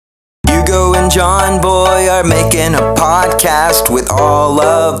and John Boy are making a podcast with all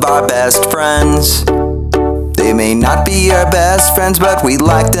of our best friends. They may not be our best friends, but we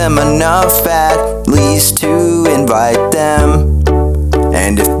like them enough at least to invite them.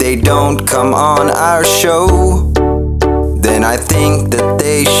 And if they don't come on our show, then I think that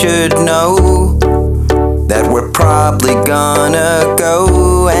they should know that we're probably gonna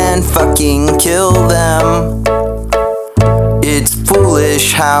go and fucking kill them. It's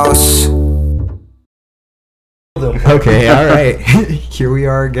Foolish House. Okay, all right. Here we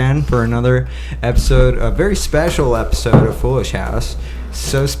are again for another episode, a very special episode of Foolish House.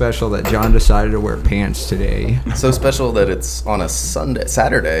 So special that John decided to wear pants today. So special that it's on a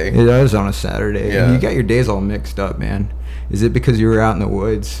Saturday. It is on a Saturday. Yeah. You got your days all mixed up, man. Is it because you were out in the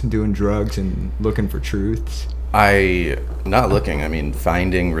woods doing drugs and looking for truths? Not looking, I mean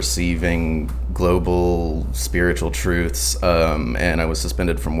finding, receiving global spiritual truths, and I was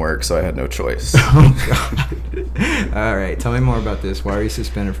suspended from work, so I had no choice. Oh, God. All right, tell me more about this. Why are you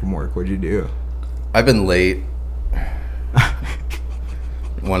suspended from work? What'd you do? I've been late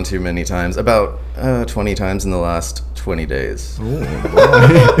one too many times, about 20 times in the last 20 days.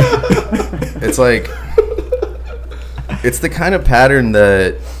 It's like, it's the kind of pattern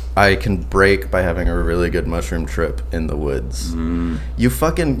that I can break by having a really good mushroom trip in the woods.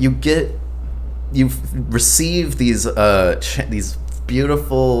 You receive these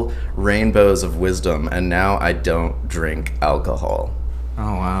beautiful rainbows of wisdom, and now I don't drink alcohol.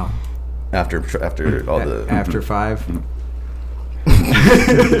 Oh, wow. After all the... After 5?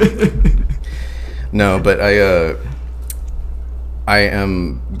 No, but I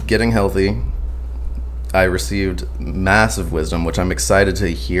am getting healthy. I received massive wisdom, which I'm excited to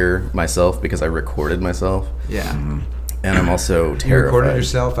hear myself because I recorded myself. Yeah. And I'm also terrified. You recorded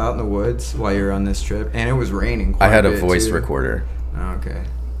yourself out in the woods while you were on this trip? And it was raining quite I had a a bit, voice too. recorder. Oh, okay.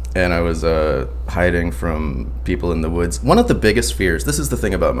 And I was hiding from people in the woods. One of the biggest fears, this is the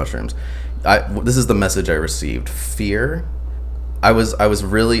thing about mushrooms. This is the message I received. Fear. I was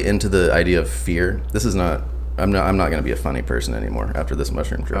really into the idea of fear. This is not... I'm not going to be a funny person anymore after this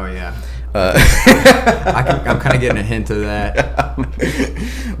mushroom trip. Oh, yeah. I'm kind of getting a hint of that.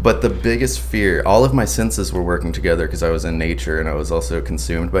 But the biggest fear, all of my senses were working together because I was in nature and I was also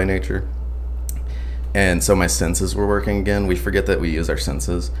consumed by nature. And so my senses were working again. We forget that we use our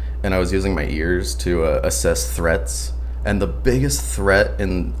senses. And I was using my ears to assess threats. And the biggest threat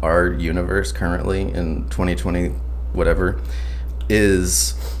in our universe currently in 2020, whatever,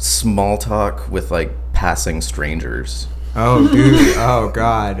 is small talk with like passing strangers. Oh, dude. Oh,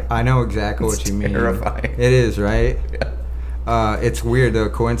 God. I know exactly what you mean. Terrifying. It is, right? Yeah. It's weird, though,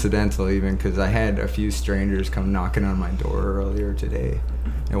 coincidental even, because I had a few strangers come knocking on my door earlier today.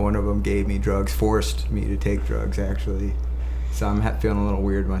 And one of them gave me drugs, forced me to take drugs, actually. So I'm feeling a little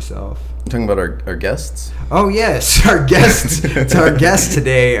weird myself. You talking about our guests? Oh, yes. Our guests. It's our guest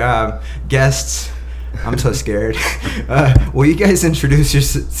today. Guests. I'm so scared. Will you guys introduce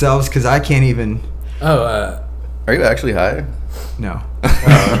yourselves? Because I can't even... Are you actually high? No.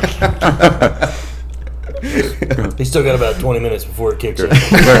 He's still got about 20 minutes before it kicks in.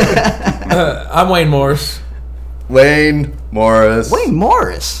 I'm Wayne Morris. Wayne Morris. Wayne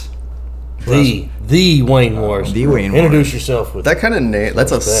Morris. The Wayne Morris. The Wayne Introduce Morris. yourself with That kind of name,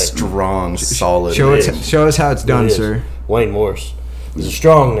 that's a respect. strong, solid Show name. us how it's done, It is. sir. Wayne Morris. It's a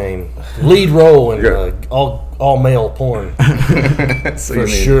strong name. Lead role in all male porn. So For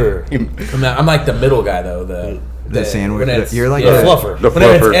sure. I'm like the middle guy though. The sandwich. when it's- You're like The a fluffer. The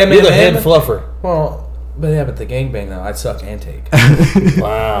Whenever fluffer. it's M, you're the head fluffer. Well, but the gangbang though, I'd suck and take.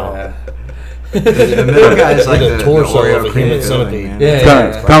 Wow. The middle guy is like The the torso Oreo of a cream human filling, centipede. man.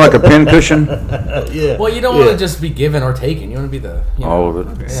 Yeah. Kind of like a pin cushion. Yeah. Well, you don't want to just be given or taken. You want to be the. All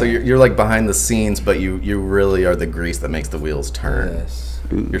of it. So you're like behind the scenes, but you really are the grease that makes the wheels turn. Yes.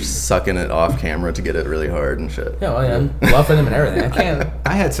 You're sucking it off camera to get it really hard and shit. Yeah, well, I'm bluffing him and everything. I can't.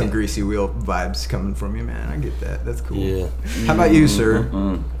 I had some greasy wheel vibes coming from you, man. I get that. That's cool. Yeah. How about you, sir?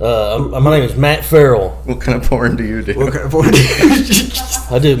 My name is Matt Ferrell. What kind of porn do you do? What kind of porn do you-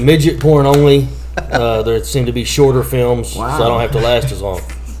 I do midget porn only. There seem to be shorter films, Wow. so I don't have to last as long.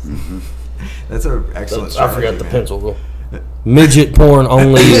 That's an excellent I forgot strategy, the man. pencil. Go. Midget porn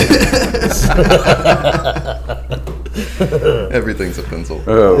only. Everything's a pencil.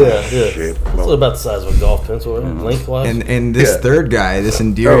 Oh, Yeah. shit. It's about the size of a golf pencil, lengthwise. And this Yeah. third guy, this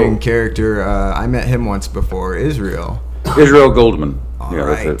endearing Oh. character, I met him once before, Israel. Israel Goldman. All yeah,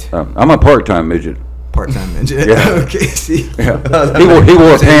 right. that's it. I'm a part-time midget. Part-time midget. Yeah. Okay, see. Yeah. He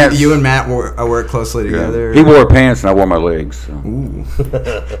wore So pants. you and Matt work closely Yeah. together? He wore pants and I wore my legs. So. Ooh.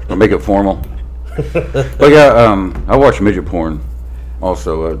 I'll make it formal. But yeah, I watch midget porn.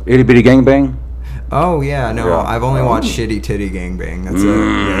 Also, Itty Bitty Gangbang. Oh yeah, no, Yeah. I've only watched Shitty Titty Gangbang.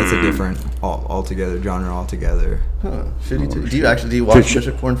 That's a different altogether genre altogether. Huh. Shitty do you watch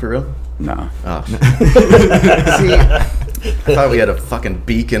midget porn for real? No. Oh. See, I thought we had a fucking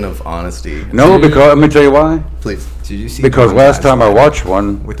beacon of honesty. No, because let me tell you why. Please. Did you see? Because John last time I Gosling watched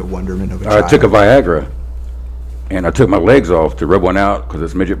one, with the wonderment of a I child. took a Viagra, and I took my legs off to rub one out because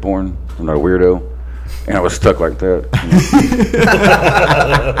it's midget porn. I'm not a weirdo, and I was stuck like that.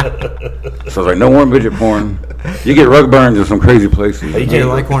 So I was like, no more midget porn. You get rug burns in some crazy places. You You're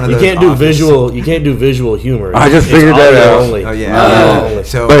like one of you those can't do office- visual. You can't do visual humor. I just It's figured that audio out. Only. Oh yeah. Audio only.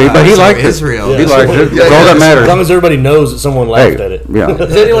 So, But he so liked it. Israel. He liked it. Yeah, That's all that As matters. long as everybody knows that someone laughed Hey, at it. yeah.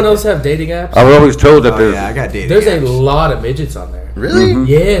 Does anyone else have dating apps? I was always told that Oh there's. yeah, I got dating. There's a apps. lot of midgets on there. Really?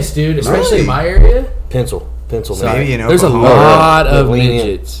 Yes, dude. Especially in Really? my area. Pencil. Maybe in There's a Oklahoma. lot of Lenient.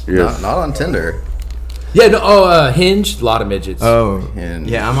 midgets. Yes. Not on Tinder. Yeah, no. Hinge, a lot of midgets. Oh, And-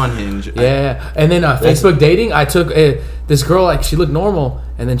 yeah, I'm on Hinge. Yeah, and then Facebook dating. I took this girl, like she looked normal,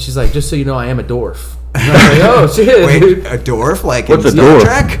 and then she's like, "Just so you know, I am a dwarf." And I was like, "Oh shit, Wait, dude." a dwarf? Like What's in a Star dwarf?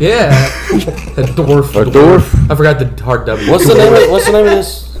 Trek? Yeah, a dwarf. A dwarf? I forgot the hard W. What's the name? What's the name of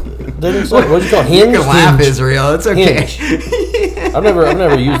this dating site? What'd you call it? You Hinge? can laugh, Hinge. Israel. It's okay. I've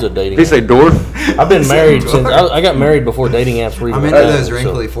never used a dating. Did he app. say dwarf? I've been married dwarf. since I got married before dating apps were even. I'm into around, those so-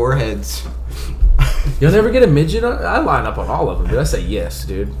 wrinkly foreheads. You'll never get a midget. I line up on all of them, dude. I say yes,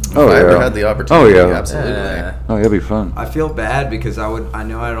 dude. Oh, If I ever yeah. had the opportunity, Oh, yeah. absolutely. Oh, that'd be fun. I feel bad because I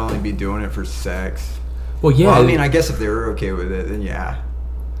know I'd only be doing it for sex. Well, yeah. Well, I mean, I guess if they were okay with it, then yeah,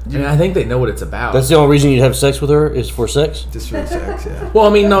 and I think they know what it's about. That's the only reason you'd have sex with her is for sex. just for the sex, yeah. well, I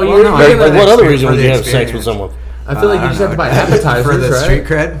mean, no, Well, you're, no, you're I- gonna. Like, what other experience- reason for would the you have sex experience. with someone? I feel like you I just don't have to buy know, appetizers, for the right? street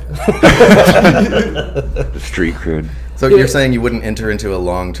cred. The street cred. So you're saying you wouldn't enter into a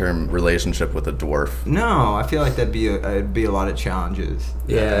long-term relationship with a dwarf? No, I feel like it'd be a lot of challenges.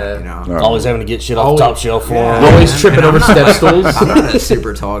 Yeah. you know. Right. Always having to get shit off Always- the top shelf for Yeah. them. Always And- tripping and over I'm step not- stools. I'm not a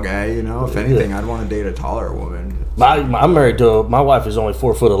super tall guy, you know. If anything, I'd want to date a taller woman. I'm married to my wife is only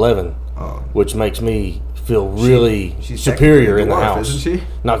 4'11", Oh, which makes me feel really she's superior technically in the a dwarf, house. isn't she?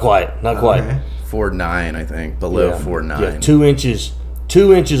 Not quite, not quite. Okay. 4'9", I think, below Yeah. 4'9". Yeah,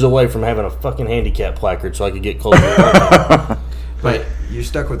 2 inches away from having a fucking handicap placard, so I could get closer. But you're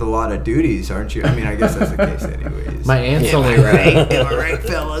stuck with a lot of duties, aren't you? I mean, I guess that's the case, anyways. My aunt's only Am I right,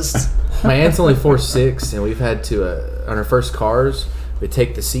 fellas? My aunt's only 4'6", and we've had to on her first cars. We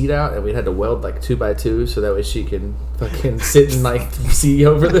take the seat out, and we had to weld like 2x2 so that way she can fucking sit and like see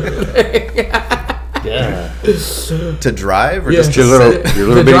over the thing. Yeah. To drive or Yeah. just Your to little, sit? your To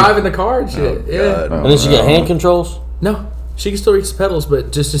little bitty. drive in the car and shit. Oh, yeah. God. And then she got hand controls. No, she can still reach the pedals,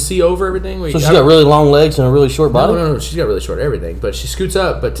 but just to see over everything. So she's got really long legs and a really short body. No. She's got really short everything, but she scoots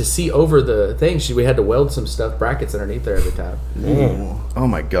up. But to see over the thing, we had to weld some stuff, brackets underneath there every time. Oh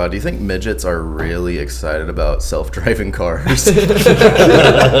my God! Do you think midgets are really excited about self-driving cars?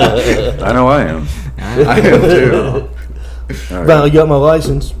 I know I am. I am too. Finally got my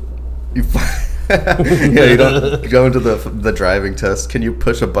license. You yeah, you don't go into the driving test. Can you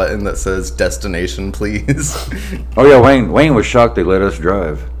push a button that says "destination, please"? Oh yeah, Wayne was shocked they let us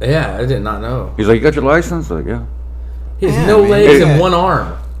drive. Yeah, I did not know. He's like, "You got your license?" Like, yeah. He has Yeah, no man. legs Yeah. and one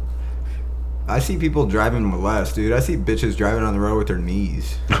arm. I see people driving with less, dude. I see bitches driving on the road with their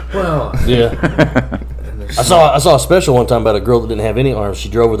knees. Well, Yeah. I saw a special one time about a girl that didn't have any arms. She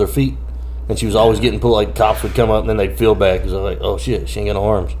drove with her feet, and she was always getting pulled. Like cops would come up, and then they'd feel bad because they're like, "Oh shit, she ain't got no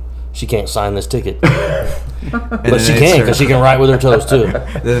arms. She can't sign this ticket." But she can because she can write with her toes too.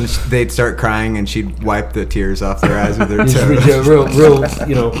 Then they'd start crying, and she'd wipe the tears off their eyes with her Just toes.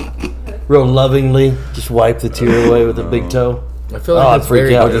 real lovingly, just wipe the tear away with a big toe. I feel Oh, like I'd it's freak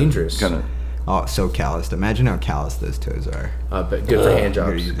very out. dangerous. Kind of Oh, so calloused. Imagine how calloused those toes are. But good for hand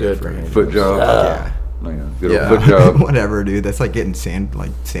gotta jobs. use Good that for for hand foot jobs. job. Yeah. Oh, yeah. Good Yeah. old foot job. Whatever, dude. That's like getting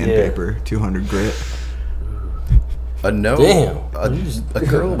sandpaper, 200 grit. A Damn. a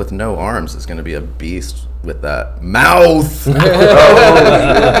girl with no arms is going to be a beast with that mouth.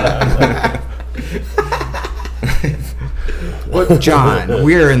 John,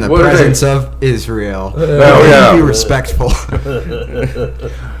 we're in the What are presence of Israel. Oh, yeah. Be respectful.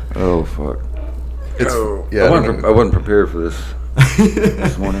 Oh fuck. It's, yeah, I I don't wasn't, know. I wasn't prepared for this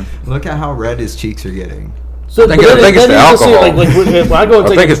this morning. Look at how red his cheeks are getting. So I think it's the alcohol. when I go and I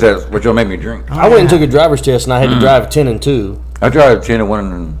take think it's that what you'll make me drink. I went and took a driver's test, and I had to drive 10 and 2. I drive 10 and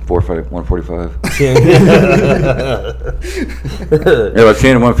 145. 10. Yeah, like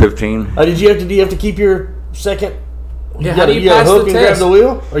 10 and 115. Do you have to keep your second? Yeah, You how do you got a pass hook the and grab test? the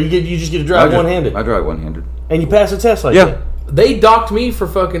wheel, or you just get to drive one-handed, I drive one-handed. and you pass the test like Yeah. that. They docked me for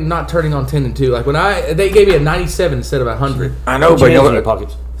fucking not turning on 10 and 2. Like when they gave me a 97 instead of 100. I know, Put but your you hands in know, your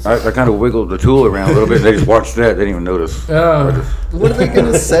pockets. I kind of wiggled the tool around a little bit. And they just watched that. They didn't even notice. What are they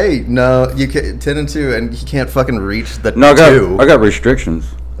gonna say? No, you can 10 and 2, and you can't fucking reach the No, 2. I got restrictions.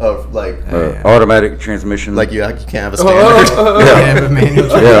 Of like, Automatic transmission. like you can't have a standard. Yeah, but manual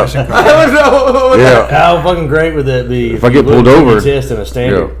transmission car. I don't know. Yeah. How fucking great would that be If I get you pulled took your over- test in a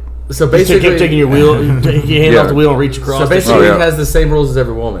standard? So You just basically, keep taking your wheel, you take your hand Yeah. off the wheel and reach across. so basically, Oh, yeah. it has the same rules as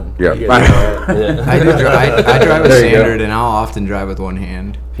every woman. Yeah. You get it. Yeah. I drive a There you go. standard, and I'll often drive with one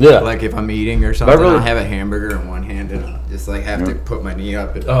hand. Yeah. Like if I'm eating or something, really- I'll have a hamburger in one hand, and I'll just like have to put my knee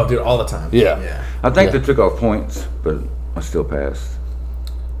up. And, Oh, dude, all the time. Yeah. yeah. I think Yeah. they took off points, but I still passed.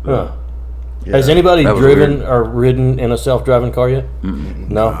 Huh. Yeah. Has anybody That was driven weird. or ridden in a self-driving car yet?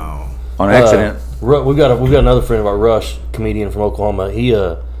 No. Oh. On accident. We've got another friend of our, Rush, comedian from Oklahoma.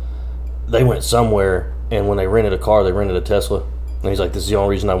 They went somewhere, and when they rented a car, they rented a Tesla. And he's like, "This is the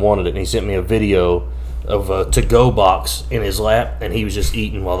only reason I wanted it." And he sent me a video of a to-go box in his lap, and he was just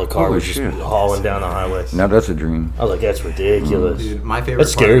eating while the car Holy was just shit. hauling down the highway. Now that's a dream. I was like, "That's ridiculous." Dude, my favorite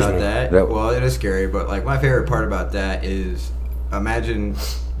That part scares about me. that, well, it is scary, but like my favorite part about that is imagine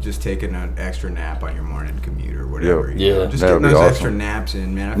just taking an extra nap on your morning commute or whatever. Yeah. you know, Yeah. just That getting would be those awesome. extra naps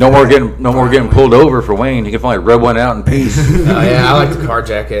in, man. I No feel more like getting pulled over for Wayne. He can finally rub one out in peace. Oh, yeah, I like to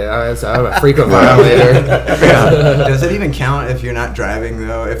carjack it. I'm a frequent violator. Does it even count if you're not driving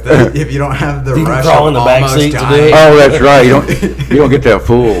though? If you don't have the You can rush crawl of in the back almost seat to do dying? it. Oh, that's right. You don't get that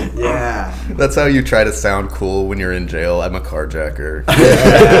fool. Yeah. That's how you try to sound cool when you're in jail. I'm a carjacker.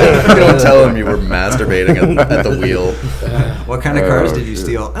 You don't tell them you were masturbating at the wheel. What kind of cars Oh, did you shit.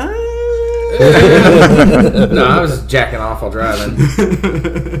 steal? No, I was jacking off while driving.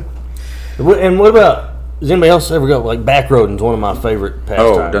 And what about, does anybody else ever go, like back roading's one of my favorite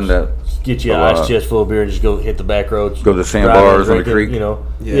pastimes. Oh, done that. Get you a an lot. ice chest full of beer and just go hit the back roads. Go to the Driving, sandbars on the drinking, creek. You know?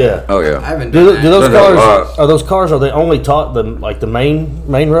 Yeah. Oh yeah. I haven't Do, done do that. those Done that a cars lot. are those cars? Are they only taught the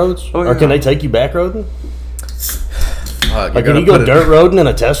main roads, Oh, or can yeah. they take you back roading? Fuck, Like, can you go dirt roading in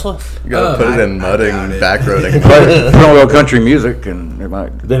a Tesla? You gotta put it in I doubt mudding, it. back roading. Put on a little country music and it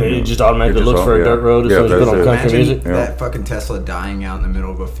might. Then it just automatically It just looks for a yeah. dirt road as Yeah, soon as you put that's on it. country Imagine music. Yeah. that fucking Tesla dying out in the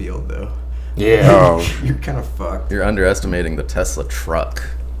middle of a field though. Yeah. Oh, You're kind of fucked. You're underestimating the Tesla truck.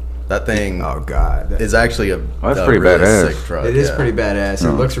 That thing Oh god. is actually that's a pretty really badass. sick truck. It is yeah. pretty badass.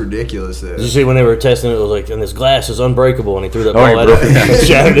 It looks ridiculous though. Did you see when they were testing it? It was like, and this glass is unbreakable, and he threw that Oh, ball he at broke it. it.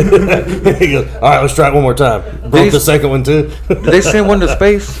 Shattered it. He goes, "All right, let's try it one more time." Broke he- the second one too. did they send one to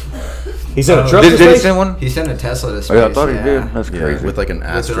space? He sent a truck Did to he space. send one? He sent a Tesla to space. Oh, yeah, I thought he did. That's Yeah, crazy. with like an With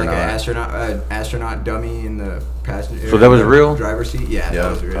like astronaut. an astronaut dummy in the passenger. So that was the real? Driver's seat. Yeah, Yeah. that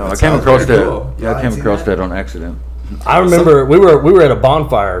was real. Oh, I That came sounds across pretty that. cool. Yeah, I I've came seen across that on accident. I remember we were at a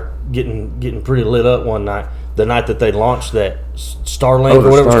bonfire getting pretty lit up one night. The night that they launched that Starlink Oh, or the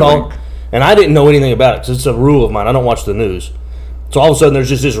whatever it's Starlink. called, and I didn't know anything about it because it's a rule of mine. I don't watch the news. So all of a sudden, there's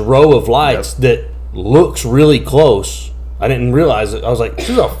just this row of lights that looks really close. I didn't realize it. I was like, "This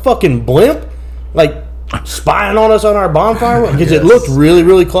is a fucking blimp, like spying on us on our bonfire," because it Yes. looked really,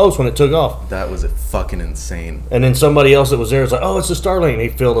 really close when it took off. That was fucking insane. And then somebody else that was there was like, "Oh, it's the Starlink," and he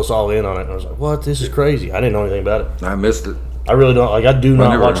filled us all in on it. And I was like, "What? This is crazy." I didn't know anything about it. I missed it. I really don't. Like, I do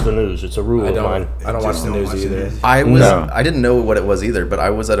not never- watch the news. It's a rule I of mine. don't watch the news either. No. I didn't know what it was either, but I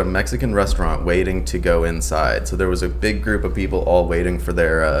was at a Mexican restaurant waiting to go inside. So there was a big group of people all waiting for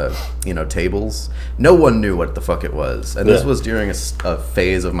their tables. No one knew what the fuck it was. And this Yeah. was during a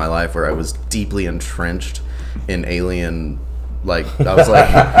phase of my life where I was deeply entrenched in alien, like I was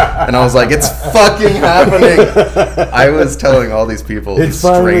like it's fucking happening. I was telling all these people, It's these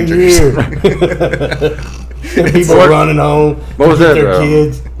finally strangers. here. People running home. What was with that? Their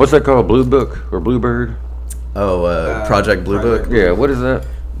kids. What's that called? Blue Book or Bluebird? Project Blue Book. Project Yeah. What is that?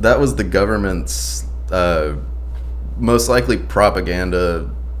 That was the government's most likely propaganda.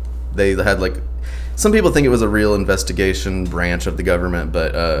 They had like some people think it was a real investigation branch of the government,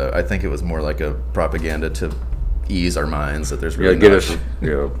 but I think it was more like a propaganda to ease our minds that there's Yeah, really get not- us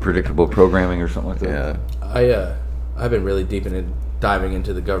predictable programming or something like that. Yeah. I've been really deep in diving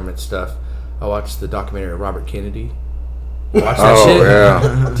into the government stuff. I watched the documentary of Robert Kennedy. Watch that Oh shit.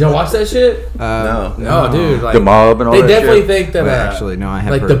 yeah, Did y'all watch that shit? No. No, dude. Like, the mob and all they that definitely shit. think that. Well, actually, no, I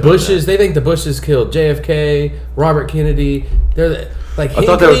have like heard the about Bushes. that. They think the Bushes killed JFK, Robert Kennedy. They're like. I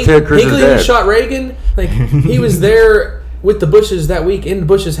thought that was Ted Cruz's Hinckley dad. who shot Reagan. Like he was there with the Bushes that week in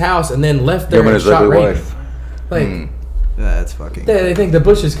Bush's house, and then left there Him and and his shot ugly Reagan. wife. Like That's fucking. they think the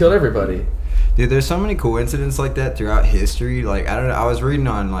Bushes killed everybody. Dude, there's so many coincidences like that throughout history. Like, I don't know. I was reading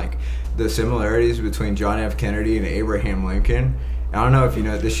on like the similarities between John F. Kennedy and Abraham Lincoln, I don't know if you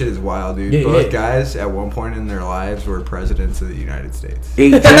know, this shit is wild, dude. Yeah, Both yeah. guys at one point in their lives were presidents of the United States.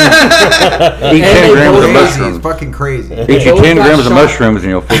 Eat 10 they grams of both- Crazy. It's mushrooms. fucking crazy. Eat you both 10 got grams of shot. mushrooms and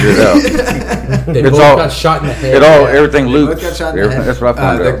you'll figure it out. They It's both all- got shot in the head. Everything They loops. both got shot in the head. That's what I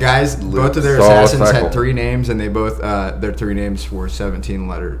found The out. guys, both of their It's all a assassins cycle. had 3 names, and they both their 3 names were 17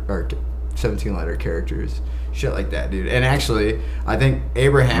 letter characters. Shit like that, dude. And actually, I think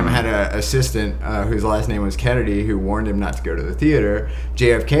Abraham had an assistant whose last name was Kennedy, who warned him not to go to the theater.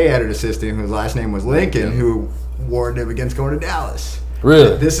 JFK had an assistant whose last name was Lincoln, who warned him against going to Dallas.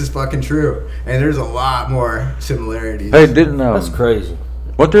 Really? This is fucking true. And there's a lot more similarities. Hey, didn't That's crazy.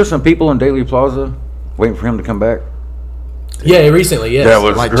 weren't there some people in Daily Plaza waiting for him to come back? Yeah, recently, yes. That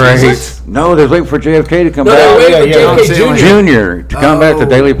was Like great. Jesus? No, they was waiting for JFK to come No, back. they waited yeah, for I'm saying, JFK Jr. Junior to come back to Oh.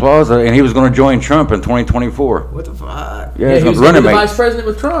 Daily Plaza, and he was going to join Trump in 2024. What the fuck? Yeah, Yeah, he's he was running running the mate. vice president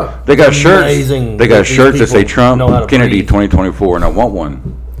with Trump. They got shirts. Amazing They got that these shirts that say people Trump know how to Kennedy breathe. 2024, and I want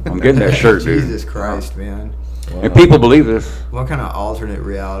one. I'm getting that shirt, dude. Jesus Christ, man. And people believe this. What kind of alternate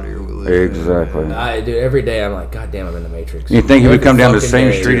reality are we living in? Exactly. man? Dude, every day I'm like, God damn, I'm in the Matrix. You think he would Every come down the fucking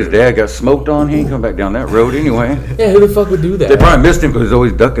same day. street his dad got smoked on? He ain't come back down that road anyway. Yeah, who the fuck would do that? They probably missed him because he's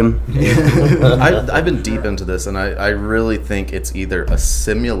always ducking. I've been deep into this, and I really think it's either a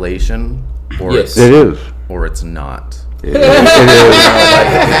simulation or Yes. It is. or it's not. It is.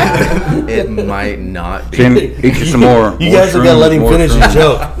 It might not be. Tim, eat you some more. You guys have got to let him finish his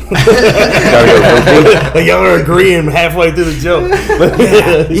joke. Y'all are agreeing halfway through the joke.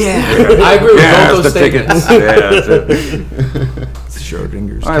 Yeah. I agree with Yeah, both that's those the ticket. statements. Yeah, that's it. It's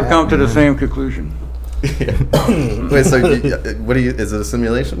Schrodinger's I've cat, come to the man. same conclusion. Wait, so what do you? Is it a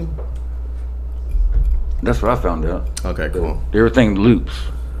simulation? That's what I found out. Okay, cool. Everything loops.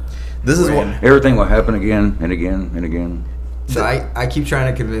 This is what. Everything will happen again and again and again. So I keep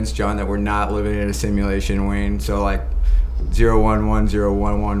trying to convince John that we're not living in a simulation, Wayne. So like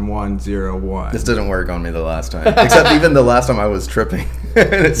 011011101. This didn't work on me the last time. Except even the last time I was tripping.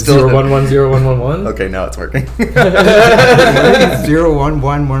 It's still 0110111. Okay, now it's working.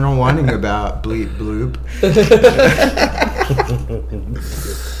 01111 about bleep bloop.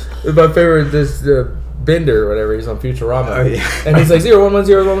 My favorite is Bender or whatever. He's on Futurama. Oh, yeah. And he's like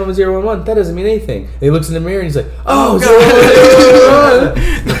 011011111. That doesn't mean anything. And he looks in the mirror and he's like, oh, The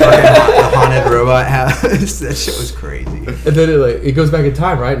fucking the haunted robot house. That shit was crazy. And then it goes back in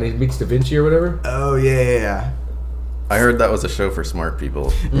time, right? And he meets Da Vinci or whatever. Oh yeah. I heard that was a show for smart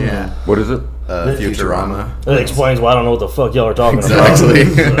people. Yeah. What is it? Futurama. That explains why I don't know what the fuck y'all are talking Exactly.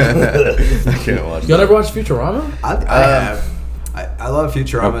 about. I can't watch Y'all that. never watched Futurama? I have. I love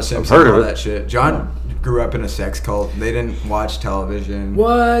Futurama, I've Simpsons, heard of all it. that shit. John grew up in a sex cult. They didn't watch television.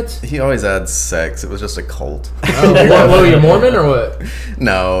 What? He always adds sex. It was just a cult. What were you, Mormon or what?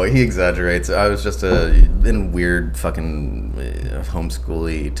 No, he exaggerates. I was just in weird fucking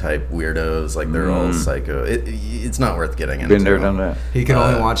homeschooly type weirdos. Like they're all psycho. It's not worth getting into. Been there, done that. He can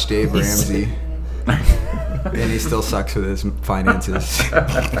only watch Dave Ramsey. And he still sucks with his finances.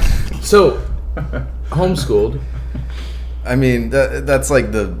 So, homeschooled. I mean, that's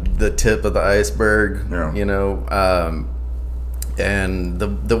like the tip of the iceberg, Yeah. you know. And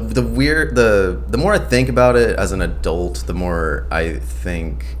the more I think about it as an adult, the more I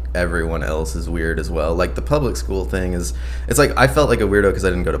think everyone else is weird as well. Like the public school thing it's like I felt like a weirdo because I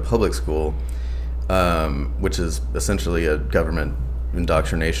didn't go to public school, which is essentially a government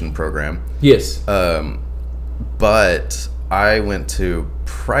indoctrination program. Yes. But I went to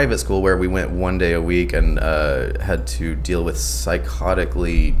private school where we went one day a week and had to deal with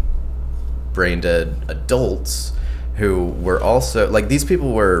psychotically brain dead adults who were also like these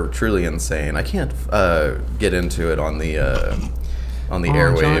people were truly insane. I can't get into it on the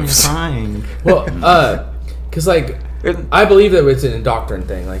airwaves. Crying. Well, because like I believe that it's an indoctrination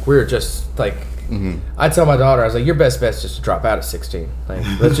thing. Like we're just like I tell my daughter, I was like, your best bet's just to drop out at 16. Like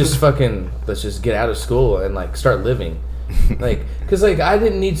let's just get out of school and like start living. Like because like I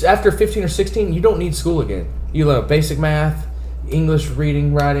didn't need after 15 or 16 you don't need school again. You learn basic math, English,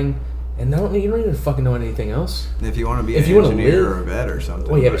 reading, writing, and you don't need to fucking know anything else. If you want to be If an you wanna engineer live- or a vet or something.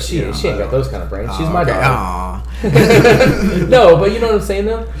 Well, yeah, but she you know, ain't got those kind of brains. She's my okay. daughter. Aw. No, but you know what I'm saying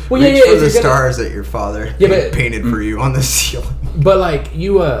though. Well, Reach yeah, for if the you're gonna- stars that your father Yeah, but- painted for you on the ceiling. But like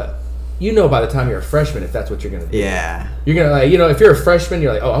you know by the time you're a freshman if that's what you're gonna do. Yeah. You're gonna like if you're a freshman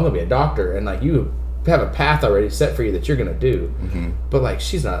you're like, oh, I'm gonna be a doctor, and like you have a path already set for you that you're gonna do. But like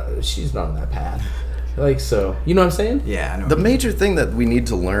she's not on that path. Like so, you know what I'm saying? Yeah. I know. The major thing that we need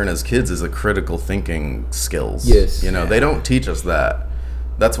to learn as kids is a critical thinking skills. Yes. You know, they don't teach us that.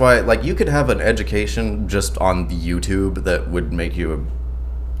 That's why, like, you could have an education just on the YouTube that would make you a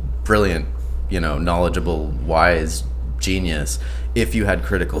brilliant, knowledgeable, wise genius if you had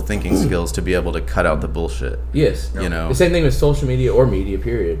critical thinking skills to be able to cut out the bullshit. Yes. You know? The same thing with social media or media,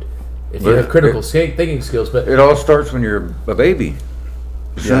 period. If you have critical thinking skills, but It all starts when you're a baby.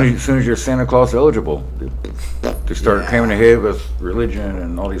 As soon as you're Santa Claus eligible, they start coming ahead with religion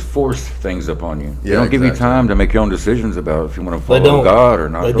and all these forced things upon you. They don't give you time to make your own decisions about if you want to follow God or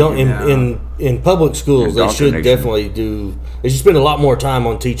not. They don't in public schools. They should definitely do. They should spend a lot more time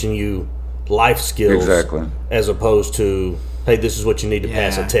on teaching you life skills, as opposed to, hey, this is what you need to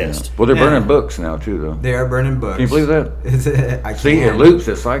pass a test. Yeah. Well, they're burning books now too, though. They are burning books. Can you believe that? I See, it loops,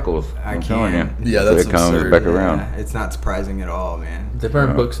 it cycles. I'm telling you. Yeah, that's it comes absurd. back around. Yeah, it's not surprising at all, man. they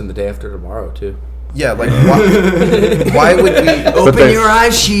burn books in the day after tomorrow too. Yeah, like why would we Open your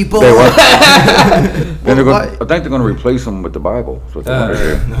eyes, sheeple. I think they're going to replace them with the Bible. That's what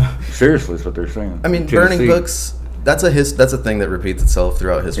they're going to do. Seriously, that's what they're saying. I mean, burning books, that's a thing that repeats itself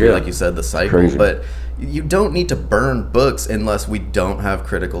throughout history, like you said, the cycle. Crazy. But you don't need to burn books unless we don't have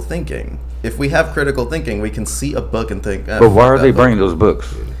critical thinking. If we have critical thinking, we can see a book and think, but why are they burning those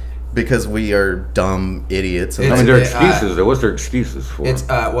books? Because we are dumb idiots. I mean, their excuses. What's their excuses for? It's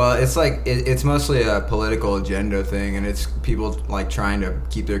it's like it's mostly a political agenda thing, and it's people like trying to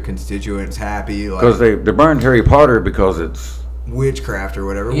keep their constituents happy. Because they burned Harry Potter because it's witchcraft or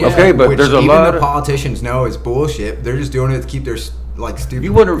whatever. Yeah. Okay, but which there's a even lot the of politicians know is bullshit. They're just doing it to keep their like stupid.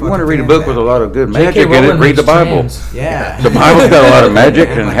 You want to read a book with a lot of good magic J.K. in it? Rowling Read the makes Bible. trans. Yeah, The Bible's got a lot of magic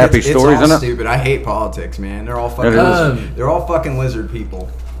Man, and like, happy it's stories all in it. Stupid. I hate politics, man. They're all fucking. They're all fucking lizard people.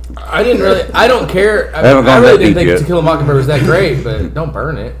 I don't care. I haven't gone really that didn't deep think yet. To Kill a Mockingbird was that great, but don't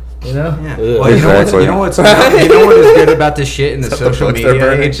burn it. You know? Yeah. Yeah. Well, Exactly. you know what is good about this shit in the social books they're media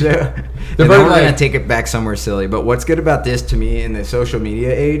burning? age? And then we're gonna take it back somewhere silly. But what's good about this to me in the social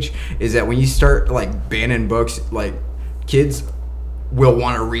media age is that when you start like banning books, like kids will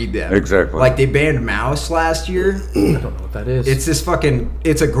want to read them. Exactly. Like they banned Mouse last year. I don't know what that is. It's this fucking.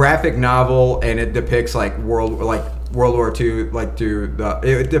 It's a graphic novel, and it depicts like World War II, like through the.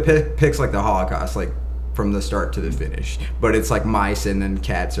 It depicts like the Holocaust, like from the start to the finish. But it's like mice, and then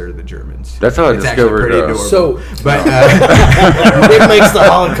cats are the Germans. That's how I It's actually discovered. pretty adorable. So, but It makes the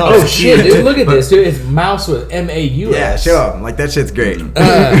Holocaust. oh shit, dude! Look at this, dude. It's Mouse with MAUS. yeah, show them. Like that shit's great.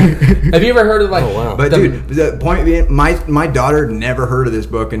 Have you ever heard of like? Oh, wow. But dude, the point being, my daughter never heard of this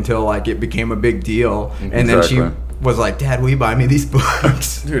book until like it became a big deal, and then she Exactly. was like, "Dad, will you buy me these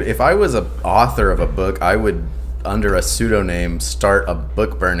books?" Dude, if I was an author of a book, I would, under a pseudonym, start a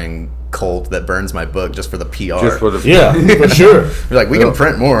book burning cult that burns my book just for the PR. Just for the Yeah, for sure. You're like, we can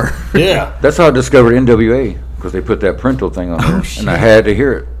print more. Yeah. That's how I discovered NWA, because they put that Printle thing on there, and I had to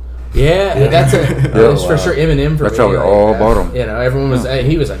hear it. Yeah, that's for sure Eminem for That's me. how we all bought 'em. You know, everyone was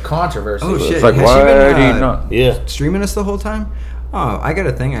he was a controversy. Oh shit! It's like, Has why she been, do you not? Yeah. streaming us the whole time? Oh, I got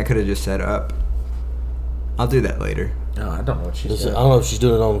a thing I could have just set up. I'll do that later. No, I don't know what she's I doing. don't know if she's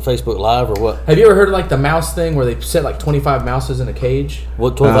doing it on Facebook Live or what. Have you ever heard of like the mouse thing where they set like 25 mouses in a cage?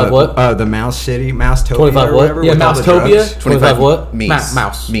 What, 25 what? The Mouse City, Mouse-topia 25 or what? whatever. Yeah, with all the Mouse-topia. drugs. 25 what? Mice.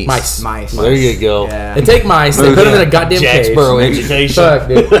 Mouse. Meese. Mice. There you go. Yeah. They take mice, they put them in a goddamn cage. Jacksboro education. Fuck,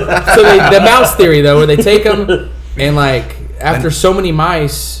 dude. So the mouse theory though, where they take them and like after so many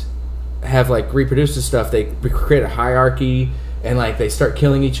mice have like reproduced and stuff, they create a hierarchy and like they start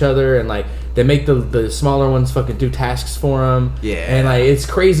killing each other and like they make the smaller ones fucking do tasks for them. Yeah. And like it's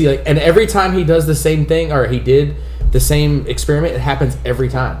crazy. Like and every time he does the same thing or he did the same experiment, it happens every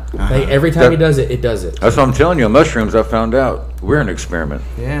time. Like every time he does it, it does it. That's what I'm telling you. Mushrooms, I found out we're an experiment.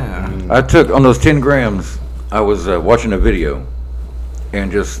 Yeah. I took on those 10 grams. I was watching a video,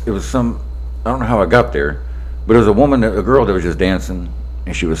 and it was some. I don't know how I got there, but it was a girl that was just dancing,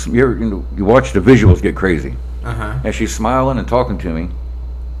 and she was. You watch the visuals get crazy, and she's smiling and talking to me,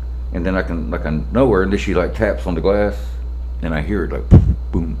 and then I know her, and then she like taps on the glass, and I hear it like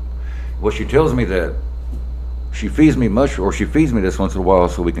boom. Well, she tells me that she feeds me she feeds me this once in a while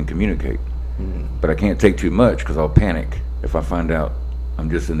so we can communicate, but I can't take too much because I'll panic if I find out I'm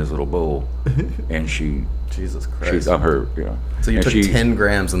just in this little bowl, and Jesus Christ. I'm her, yeah. So you And took 10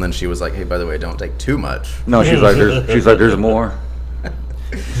 grams and then she was like, hey, by the way, don't take too much. No, she's like, there's more.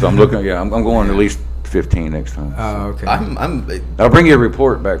 So I'm looking, I'm going at least 15 next time. Oh, okay. I'll bring you a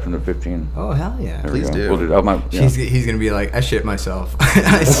report back from the 15. Oh, hell yeah. There we Please go. do. We'll do. I might, yeah. He's gonna be like, I shit myself.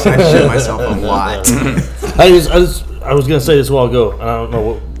 I shit myself a lot. I was gonna say this a while ago. And I don't know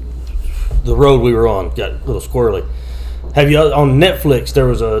what the road we were on got a little squirrely. Have you on Netflix? There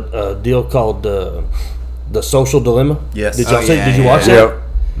was a deal called The Social Dilemma. Yes. Did y'all Oh, see? yeah, Did you yeah, watch yeah.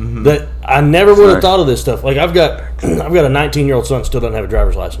 that? That I never would have Nice. thought of this stuff. Like I've got a 19-year-old son still doesn't have a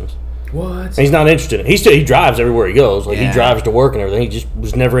driver's license. What? And he's not interested. He drives everywhere he goes. Like, he Yeah. drives to work and everything. He just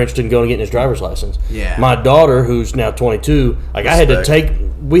was never interested in going and getting his driver's license. Yeah. My daughter, who's now 22, like,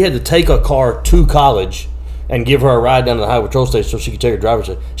 we had to take a car to college and give her a ride down to the highway patrol station so she could take her driver's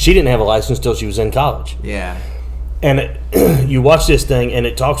license. She didn't have a license until she was in college. Yeah. And you watch this thing, and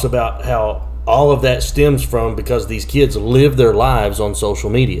it talks about how all of that stems from because these kids live their lives on social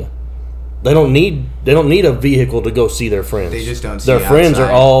media. They don't need a vehicle to go see their friends. They just don't see their friends are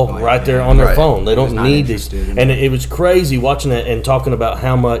outside, all like, right there yeah. on their Right. phone. They They're don't not need these. interested in And it. it was crazy watching that and talking about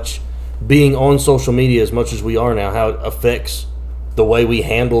how much being on social media as much as we are now, how it affects the way we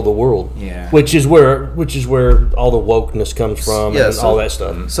handle the world. Yeah. Which is where all the wokeness comes from and so all that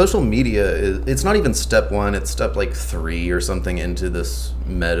stuff. Social media it's not even step 1, it's step like 3 or something into this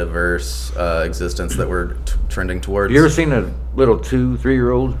metaverse existence that we're trending towards. You ever seen a little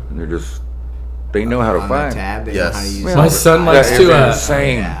 2-3-year-old? And they know how to On find. the tab, they Yes. know how to use Man, My it. son That likes is to.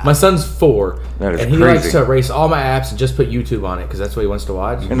 insane. Yeah. My son's 4, That is and he crazy. likes to erase all my apps and just put YouTube on it because that's what he wants to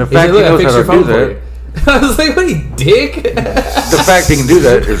watch. And the He's fact like, he "Look, I knows fixed how your to phone do for you." I was like, "What, you dick?" The fact he can do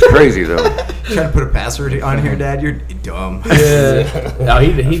that is crazy, though. Trying to put a password on here, Dad? You're dumb. Yeah. No,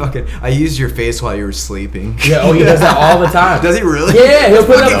 he I used your face while you were sleeping. yeah. Oh, he does that all the time. Does he really? Yeah, he'll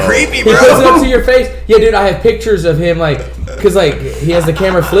put it Fucking up. creepy, He bro. puts it up to your face. Yeah, dude, I have pictures of him because he has the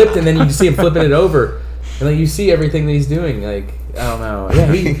camera flipped, and then you see him flipping it over, and like you see everything that he's doing. Like, I don't know.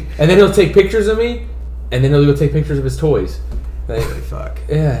 Yeah, and then he'll take pictures of me, and then he'll go take pictures of his toys. Like, Holy fuck.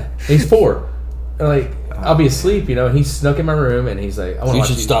 yeah, he's 4. And, like, I'll be asleep, and he snuck in my room, and he's like, "I want to You watch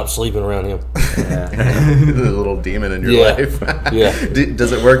should you." stop sleeping around him. Yeah. The little demon in your Yeah. life. Yeah.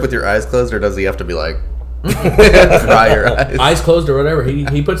 Does it work with your eyes closed, or does he have to be like dry your eyes? Eyes closed or whatever.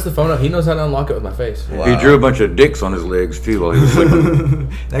 He puts the phone up. He knows how to unlock it with my face. Wow. He drew a bunch of dicks on his legs, too, while he was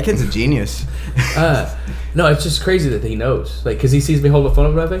sleeping. That kid's a genius. No, it's just crazy that he knows, like, because he sees me hold the phone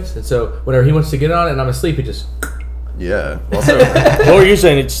up to my face, and so whenever he wants to get on it and I'm asleep, he just. Yeah. Also, What were you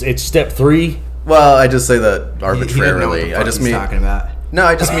saying? It's step 3? well, I just say that He doesn't know what the arbitrarily. I fuck just he's mean talking about. no.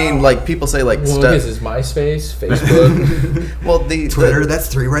 I just mean like people say like Well, step. this is MySpace, Facebook. Well, the Twitter, that's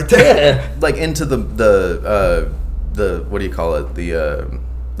 3 right there. like into the what do you call it, the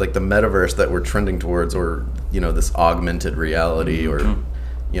like the metaverse that we're trending towards, or this augmented reality, or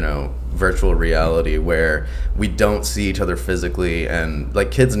virtual reality, where we don't see each other physically, and like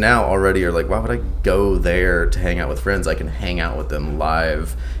kids now already are like, why would I go there to hang out with friends? I can hang out with them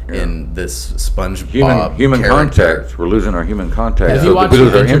live in this SpongeBob Human character. contact. We're losing our human contact. Have you watched we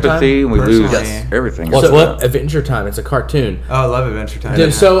lose our Adventure Time? empathy, and we lose Personally, everything. What's So, what? Adventure Time. It's a cartoon. Oh, I love Adventure Time.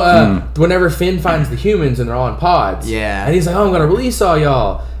 Dude, so whenever Finn finds the humans and they're all in pods, Yeah. and he's like, "Oh, I'm gonna release all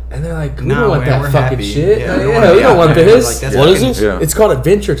y'all," and they're like, "We No, don't want man, that we're fucking happy. shit. Yeah, Like, we Yeah, don't we don't want want that. this." Like, that's What is fucking- this? Yeah. It's called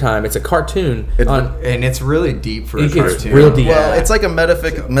Adventure Time. It's a cartoon on. And it's really deep for a It gets cartoon. real deep. Well, it's like a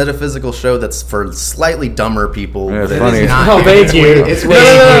metaphysical show that's for slightly dumber people. Yeah, it's than- funny. It's not. Oh, thank you. It's No, way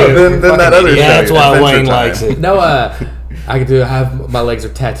no, no. Than that other show. Yeah, that's why Adventure Wayne Time. likes it. No, I could do. I have my legs are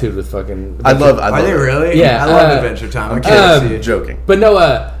tattooed with fucking. I love Are they it. really? Yeah, I love uh, Adventure Time. I I'm can't see it. joking. But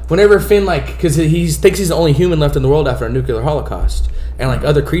no, whenever Finn because he thinks he's the only human left in the world after a nuclear holocaust, and like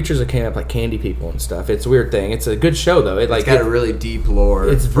other creatures that came up like candy people and stuff. It's a weird thing. It's a good show though. It's got a really deep lore.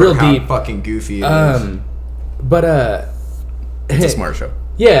 It's for real how deep. fucking goofy it is. But It's a smart show.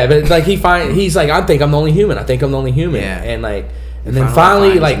 Yeah, but like he's like, I think I'm the only human. I think I'm the only human. Yeah. And like, and then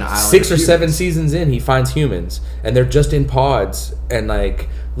finally finally, finds like an island 6 or of 7 humans. seasons in, he finds humans, and they're just in pods, and like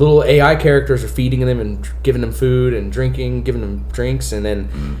little AI characters are feeding them and giving them food and drinking, giving them drinks, and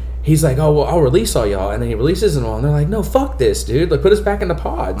then he's like, "Oh, well, I'll release all y'all," and then he releases them all, and they're like, "No, fuck this, dude! Like, put us back into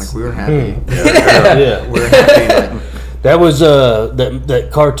pods." Like we were happy. Yeah. We're happy. Like, That was that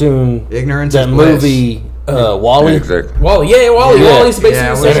cartoon, ignorance that is bliss. movie, Wall-E. Yeah, exactly. Wally, Yeah. Wally's basically Yeah,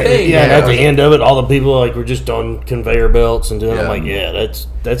 the same well, thing. Yeah, and at the Yeah. end of it, all the people like were just on conveyor belts and doing. Yeah. I'm like, yeah,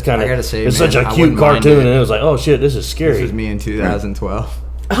 that's kind I of. gotta say, it's man, such a I cute wouldn't mind cartoon, it. and it was like, oh shit, this is This scary. was me in 2012.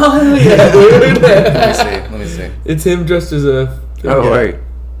 Oh yeah, dude. Let me see. It's him dressed as a. Oh, wait.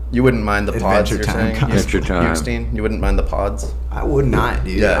 You wouldn't mind the pods, Adventure you're Time saying? Adventure Time. Houston, you wouldn't mind the pods? I would not,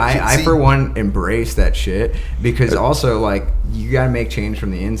 dude. Yeah, I see- for one embrace that shit because also like you gotta make change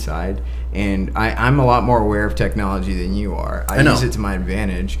from the inside. And I'm a lot more aware of technology than you are. I know. use it to my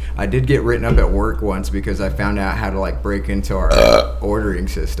advantage. I did get written up at work once because I found out how to like break into our ordering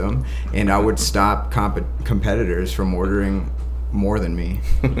system, and I would stop competitors from ordering more than me.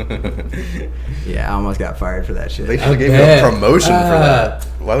 Yeah, I almost got fired for that shit. They should give you bet. a promotion for that.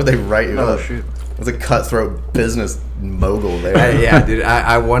 Why would they write you Oh, up? shoot. It's a cutthroat business mogul there. Yeah, dude,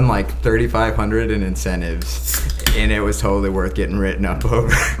 I won like $3,500 in incentives, and it was totally worth getting written up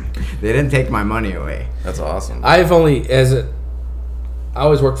over. They didn't take my money away. That's awesome. I've only I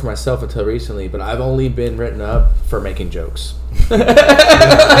always worked for myself until recently, but I've only been written up for making jokes. My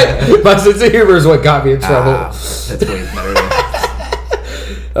sense of humor is what got me in trouble. That's way better.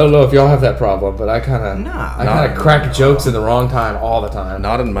 I don't know if y'all have that problem, but I kind of crack jokes in the wrong time all the time.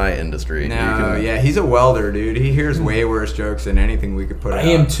 Not in my industry. No, yeah, he's a welder, dude. He hears way worse jokes than anything we could put out. I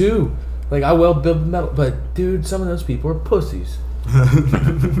am too. Like, I weld build metal, but dude, some of those people are pussies.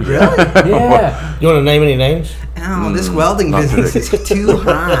 Really? Yeah. You want to name any names? Oh, this welding business is too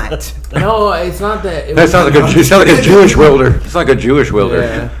hot. No, it's not that. That sounds like a Jewish welder. It's like a Jewish welder.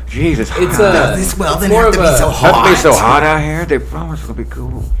 Yeah. Jesus. It's Does this welding more have to of be so a- hot? Have to be so hot out here. They promise it's gonna be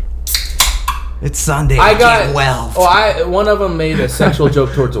cool. It's Sunday. I can't got weld. one of them made a sexual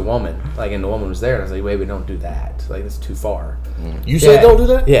joke towards a woman, like, and the woman was there, and I was like, "Wait, we don't do that. Like, that's too far." You say don't do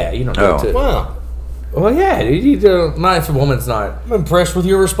that? Yeah, you don't do it. Wow. Well, yeah, dude, you do. Not if a woman's not. I'm impressed with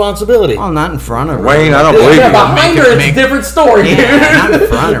your responsibility. Well, not in front of her. Wayne, I don't believe Yeah, you. behind her, it's a different story, Yeah, not dude. in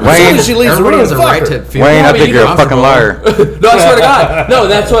front of her. Wayne, As soon as she leaves the Everybody room, has a fuck right her. to feel. Wayne, I but think you you're a comfortable. fucking liar. No, I swear to God. No,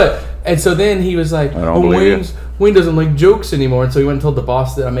 that's what. And so then he was like, I don't believe Wayne doesn't like jokes anymore, and so he went and told the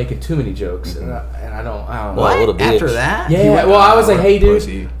boss that I'm making too many jokes, and I don't know. Well, what a bitch. After that? He Yeah, went, well, I was like, "Oh, hey, dude,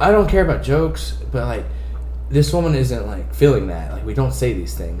 pussy." I don't care about jokes, but, like, this woman isn't, like, feeling that. Like, we don't say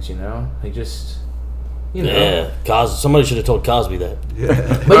these things, you know? Like, just, you know. Yeah, somebody should have told Cosby that. But you know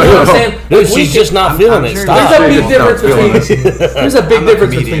what I'm saying? Dude, Like, we she's can- just not feeling it. sure Stop. There's a big Stop difference feeling between. There's a big I'm a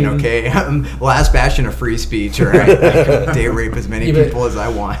difference comedian, between. okay? Last bastion of free speech, all right? I can date rape as many Yeah, but- people as I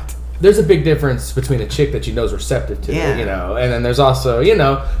want. There's a big difference between a chick that you know is receptive to Yeah. it, you know, and then there's also, you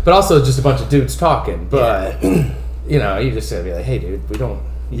know, but also just a bunch of dudes talking. But you know, you just gotta be like, hey, dude, we don't.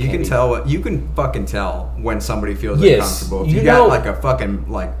 You can't can be- tell what you can fucking tell when somebody feels Yes, uncomfortable. If you you know- got like a fucking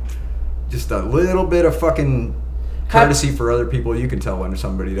like just a little bit of fucking courtesy for other people, you can tell when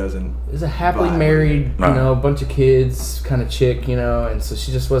somebody doesn't. There's a happily vibe with married, Right. you know, bunch of kids kind of chick, you know, and so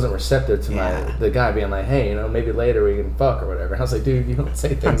she just wasn't receptive to Yeah. the guy being like, hey, you know, maybe later we can fuck or whatever. I was like, dude, you don't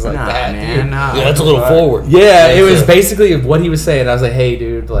say things like Nah, that, man, dude. nah. Yeah, that's a little forward. Yeah, it was Yeah. basically what he was saying. I was like, hey,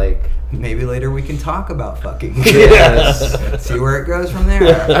 dude, like, Maybe later we can talk about fucking. yes. See where it goes from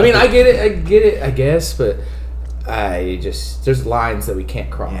there. I mean, I get it, I guess, but there's lines that we can't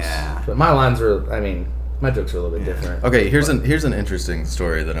cross. Yeah. But my lines are, I mean, my jokes are a little bit different. Okay, here's an interesting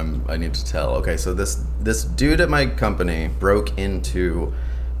story that I need to tell. Okay, so this dude at my company broke into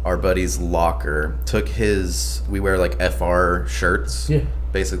our buddy's locker, took his, we wear like FR shirts, Yeah.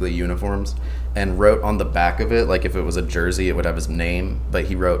 basically uniforms, and wrote on the back of it, like if it was a jersey, it would have his name, but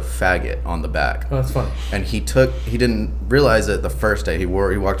he wrote faggot on the back. Oh, that's funny. And he didn't realize it the first day. He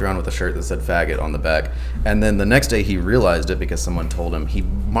walked around with a shirt that said faggot on the back. And then the next day he realized it because someone told him. He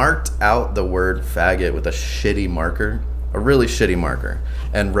marked out the word faggot with a shitty marker, a really shitty marker,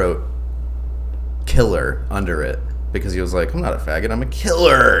 and wrote killer under it because he was like, I'm not a faggot, I'm a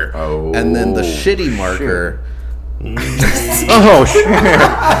killer. Oh, and then the shitty marker Oh shit!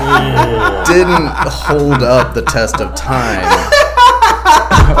 didn't hold up the test of time.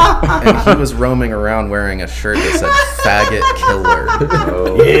 And he was roaming around wearing a shirt that said "faggot killer."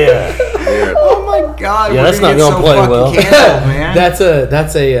 Oh, Yeah. yeah. Oh my god. Yeah, we're that's gonna not get gonna so play fucking well. canceled, man.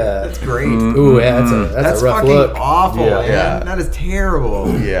 That's great. ooh, yeah, that's That's a rough fucking look. awful, Yeah. man. Yeah. That is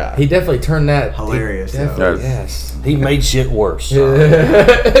terrible. Yeah. He definitely turned that Hilarious, he though. definitely, Yes. yes. He made shit worse.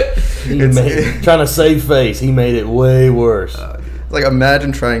 He trying to save face. He made it way worse. Like,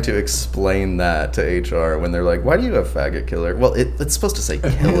 imagine trying to explain that to HR when they're like, "Why do you have faggot killer?" Well, it's supposed to say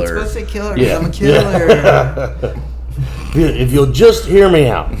It's killer. supposed to say killer. Yeah. I'm a killer. If you'll just hear me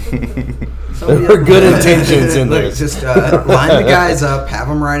out. Somebody There are else- good intentions in Look, this. Just line the guys up, have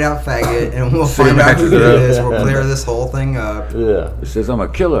them write out faggot, and we'll find out who did this. We'll clear this whole thing up. Yeah. It says I'm a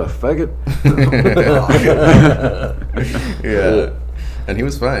killer, faggot. Yeah. And he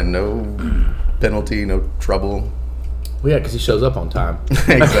was fine. No penalty, no trouble. Well, yeah, because he shows up on time.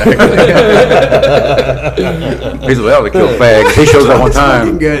 Exactly. He's allowed to kill fags. He shows up on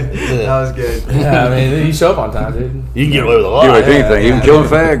Fucking time. good. That was good. Yeah, I mean, you show up on time, dude. You can get away with a lot. You would anything, even killing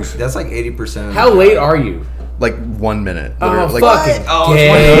fags. That's like 80% of How late are you? Like 1 minute. Oh, Literally, fucking Oh, it's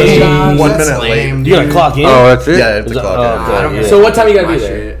one of those gay. jobs. 1 That's minute late. lame, You gotta dude. clock in. Oh, that's it. Yeah, it's Is a it- clock oh, in. okay. I don't Yeah. get So what time you gotta my be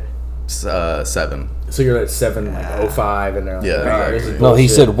there? shit. 7. So you're at 7:05, and they're like, Yeah, "Oh, this is exactly. No, he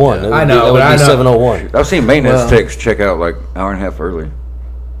bullshit." said 1. Yeah. I know, but I know. 7:01. I've seen maintenance Well- techs check out like hour and a half early.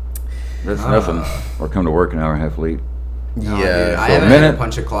 That's nothing. Or come to work an hour and a half late. No, Yeah, dude, I for a haven't had to minute.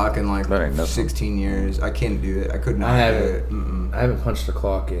 punch a clock in like That ain't nothing. 16 years. I can't do it. I could not I do haven't. it. Mm-mm. I haven't punched a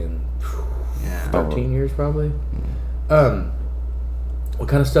clock in Yeah. 13 years, probably. What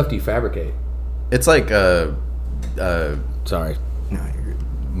kind of stuff do you fabricate? It's like Sorry. No, you're good.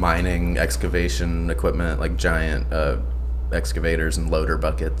 mining, excavation equipment, like giant excavators and loader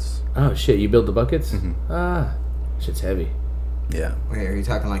buckets. Oh shit! You build the buckets? Mm-hmm. Shit's heavy. Yeah. Wait, are you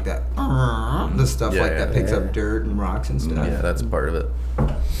talking like that? The stuff Yeah, like yeah, that picks yeah. up dirt and rocks and stuff. Yeah, that's part of it.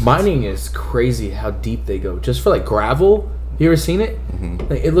 Mining is crazy how deep they go. Just for like gravel. You ever seen it?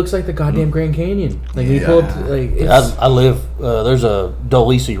 Like, it looks like the goddamn Grand Canyon. Like when you pull up, like it's, I live. There's a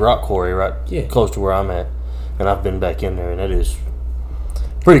Dolisi rock quarry right Yeah. close to where I'm at, and I've been back in there, and it is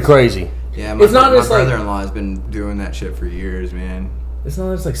pretty crazy. Yeah, my, It's not my just like- brother-in-law has been doing that shit for years, man. it's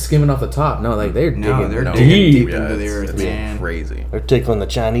not just like skimming off the top. No, like they're No, digging. they're No. digging deep Yeah, into the it's earth, man. crazy. They're tickling the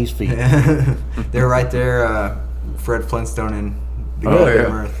Chinese feet. They're right there, Fred Flintstone and the Oh, goddamn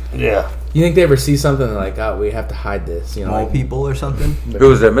yeah. earth. Yeah. You think they ever see something and like, oh, we have to hide this? You know, Mole like, people or something. Who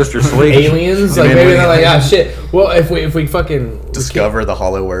was that, Mr. Sleek? aliens? Like maybe they're like, ah, shit. Well, if we fucking Discover the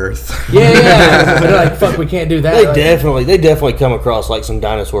hollow earth. yeah. But they're like, fuck, we can't do that. They Like, definitely come across like some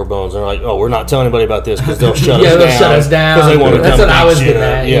dinosaur bones. And they're like, oh, we're not telling anybody about this because they'll shut Yeah, us they'll down. shut us down. Because they want to That's come what I beat was shit getting up.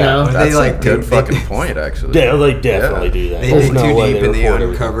 at, you Yeah. know? That's like, a good they- fucking point, actually. Yeah, they definitely do that. They There's dig no too way deep they and they report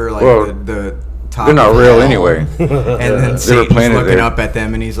everything. uncover like Well, the top. They're not of the real hell. anyway. And then They were Satan's planted looking there. up at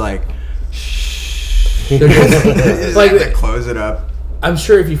them and he's like, They're just- just like, have to close it up. I'm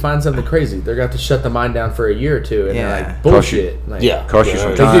sure if you find something crazy, they're going to have to shut the mine down for a year or two. And Yeah. they're like, Cost you- bullshit. Like, Yeah. Cost you some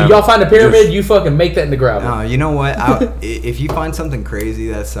Like, time. dude, y'all find a pyramid, Just- you fucking make that in the gravel. No, you know what? If you find something crazy,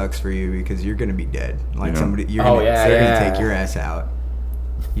 that sucks for you because you're gonna be dead. Like Yeah. somebody, you're Oh, gonna, yeah, they're yeah. gonna take your ass out.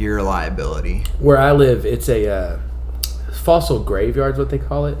 You're a liability. Where I live, it's a fossil graveyard, is what they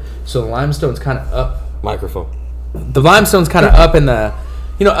call it. So the limestone's kind of up. Microphone. The limestone's kind of up in the,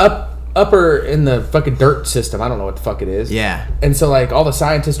 upper in the fucking dirt system. I don't know what the fuck it is. Yeah. And so like all the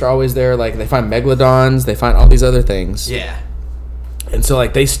scientists are always there. Like they find megalodons, they find all these other things. Yeah. And so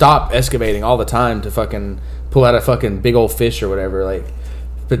like they stop excavating all the time to fucking pull out a fucking big old fish or whatever. Like,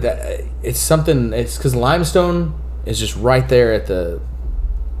 but that, it's something. It's because limestone is just right there at the.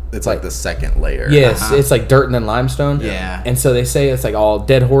 It's like the second layer. Yes, Uh-huh. it's like dirt and then limestone. Yeah. And so they say it's like all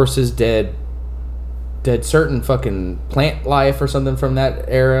dead horses, dead certain fucking plant life or something from that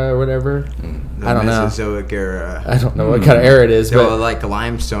era or whatever. The I don't know. Mesozoic era. I don't know what kind of era it is, So but like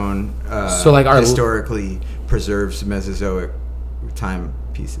limestone, So, like, our- historically preserves Mesozoic time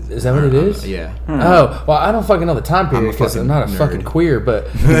pieces. Is that what it is? Yeah. oh well, I don't fucking know the time period because I'm not a fucking fucking nerd. queer, but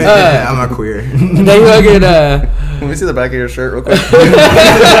I'm a queer. they fucking Let me see the back of your shirt real quick.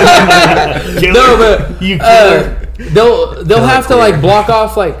 no, but You killer. they'll have to like block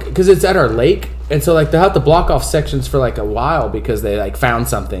off like because it's at our lake, and so like they'll have to block off sections for like a while because they like found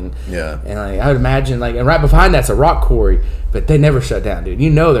something. Yeah. And like I would imagine like and right behind that's a rock quarry, but they never shut down, dude. You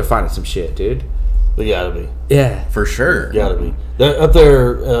know they're finding some shit, dude. They gotta be. Yeah. For sure. Gotta be. Up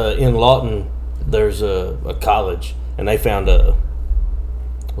there in Lawton, there's a college, and they found a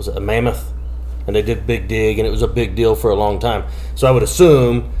mammoth, and they did a big dig, and it was a big deal for a long time. So I would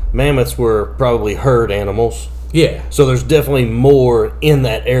assume mammoths were probably herd animals. Yeah. So there's definitely more in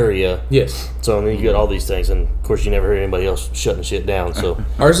that area. Yes. So I mean, you got all these things, and of course, you never hear anybody else shutting shit down. So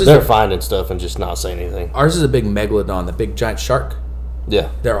Ours is they're a- finding stuff and just not saying anything. Ours is a big megalodon, the big giant shark. Yeah.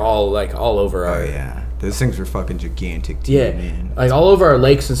 They're all like all over Oh our yeah, those things were fucking gigantic too, yeah, man. like all over our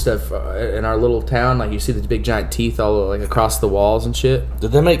lakes and stuff in our little town. Like you see these big giant teeth all like across the walls and shit.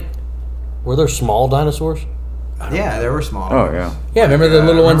 Did they make? Were there small dinosaurs? Yeah, they were small. Oh, yeah. Yeah, remember the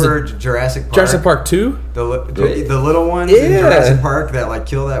little ones Remember in Jurassic Park? Jurassic Park 2? The little ones in Yeah. Jurassic Park that like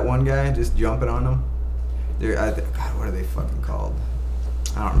kill that one guy just jumping on him. God, what are they fucking called?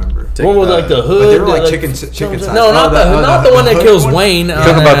 I don't remember. One with like the But hood. they were like that, chicken size. No, not the one that hood kills one? Wayne. Yeah.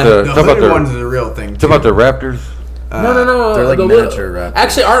 Talk about The talk about hood ones the is a real thing. talk about the raptors. No. They're like the miniature raptors.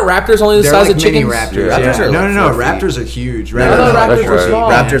 Actually, aren't raptors only the They're size like of mini chickens? raptors. Yeah. Raptors are no, like no, 4 feet. Raptors are huge. I thought That's raptors were right. small.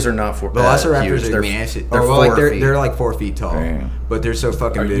 Raptors are not 4 Velociraptors huge. are They're massive. They're Well, like 4 feet. they're like 4 feet tall, Damn. but they're so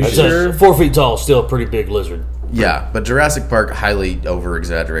fucking you vicious. sure? 4 feet tall, still a pretty big lizard. Yeah, but Jurassic Park highly over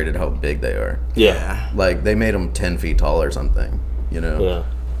exaggerated how big they are. Yeah. Like they made them 10 feet tall or something. You know. Yeah.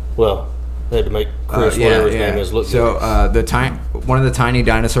 Well, they had to make Chris, whatever his name is, look So good. one of the tiny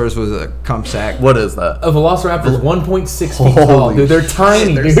dinosaurs was a Compsac. What is that? A velociraptor is 1.6 feet tall, Holy dude. They're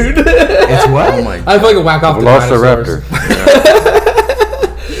tiny, shit, dude. It's what? Oh my I feel like a whack off the dinosaurs. Velociraptor.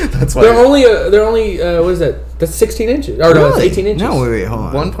 That's why. They're only what is that? That's 16 inches. Or no, it's 18 inches. No, wait,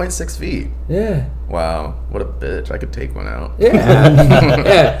 hold on. 1.6 feet. Yeah. Wow, what a bitch! I could take one out. Yeah.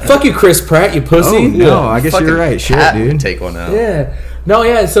 Yeah. Fuck you, Chris Pratt, you pussy. Oh, no, I guess Fucking you're right. Shit, cat would dude. take one out. Yeah. No,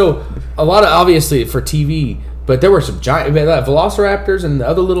 yeah. So a lot of obviously for TV, but there were some giant velociraptors and the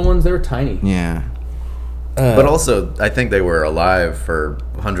other little ones. They were tiny. Yeah. But also, I think they were alive for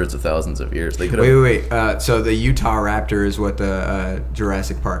hundreds of thousands of years. They could have. Wait. So the Utah raptor is what the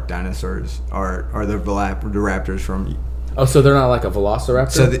Jurassic Park dinosaurs are the raptors from Oh, so they're not like a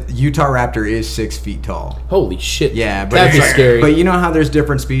velociraptor? So the Utah raptor is 6 feet tall. Holy shit. Yeah, but that'd be scary. But you know how there's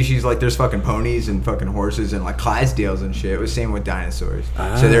different species, like there's fucking ponies and fucking horses and like Clydesdales and shit. It was same with dinosaurs.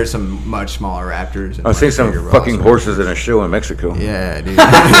 So there's some much smaller raptors. And I've seen some bigger fucking velociraptors. horses in a show in Mexico. Yeah, dude.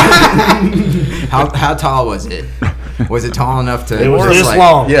 how tall was it? Was it tall enough to? It was just this like,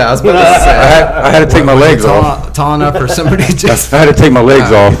 long. Yeah, I was about to say. I had to take my legs off. Tall enough for somebody to just. I had to take my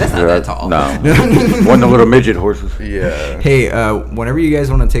legs off. That's not that tall. No. Wasn't the little midget horses. Yeah. Hey, whenever you guys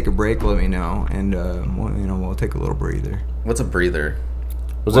want to take a break, let me know, and we'll take a little breather. What's a breather?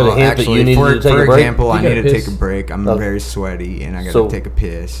 Was that a hint that you needed for, to take for a break? example, I You need gotta to piss. take a break. I'm Okay. very sweaty, and I gotta So- take a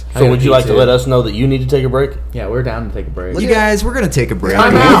piss. So would you like to let us know that you need to take a break? Yeah, we're down to take a break. You guys, we're gonna take a break.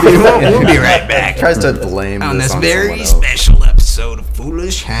 Time out. We'll be right back Tries to blame on this this on very someone else. special episode of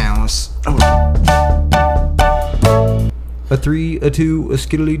Foolish House. A 3, a 2, a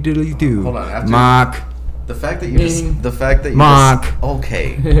skiddly diddly do. Hold on, after- Mock, The fact that you Mark. just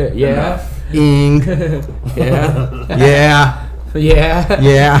okay. Yeah. ing, Yeah. yeah, Yeah.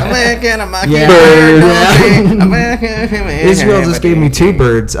 yeah. Yeah. Israel just gave me 2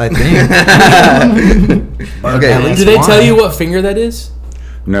 birds, I think. Okay. At least Did they tell one. you what finger that is?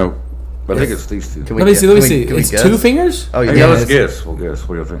 No. But I think it's these two. Can Let me see. Let me can see. can we It's guess? 2 fingers? Oh, Yeah, yeah. let's guess. We'll guess.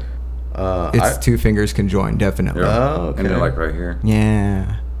 What do you think? It's 2 fingers conjoined, definitely. Yeah. Oh, okay. And then like right here.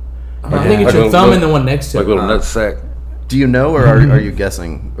 Yeah. I think it's Like your a thumb little- and the one next to Like it. a little nut sack. Do you know, or are you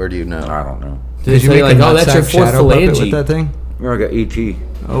guessing, or do you know? I don't know. Did they say like, a oh, that's your nutsack 4th shadow puppet with phalange? that thing? Remember I got E.T.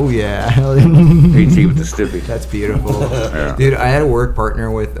 Oh yeah. E.T. with the stippy. That's beautiful. Yeah. Dude, I had a work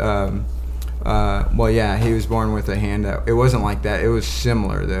partner with he was born with a hand that it wasn't like that. It was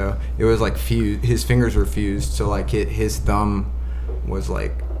similar though. It was like fused. His fingers were fused, so like his thumb was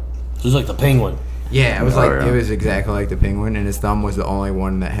like Just like the penguin. it was Oh, like yeah. it was exactly like the penguin, and his thumb was the only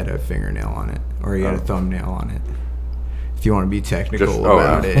one that had a fingernail on it, or he had a thumbnail on it. If you want to be technical Just-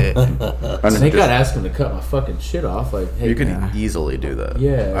 about yeah. it. I They just- gotta ask him to cut my fucking shit off. Like, hey, You could Yeah. easily do that.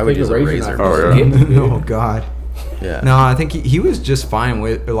 yeah, I would take use a razor razor. knife Oh, and yeah. get me, dude. Oh God. Yeah. No, I think he was just fine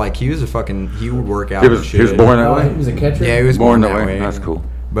with like he would work out. He and was shit. born that Oh, way. he was a catcher? Yeah, he was Born born that that way. way. That's cool.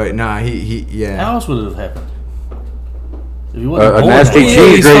 But nah, How yeah. else would it have happened? If he A wasn't born nasty that way.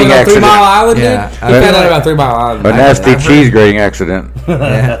 cheese he's fucking grating on 3 accident. Mile Island, dude? Yeah. He found out about 3 Mile Island. A nasty I've cheese heard- grating accident.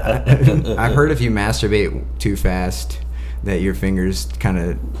 Yeah. I've heard if you masturbate too fast, that your fingers kind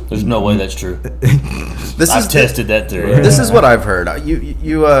of. There's no way that's true. This I've is tested that theory. This is what I've heard. You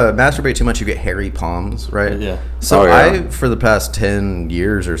masturbate too much, you get hairy palms, right? Yeah. So Oh, yeah. I, for the past 10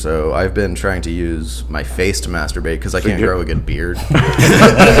 years or so, I've been trying to use my face to masturbate because I can't you- grow a good beard.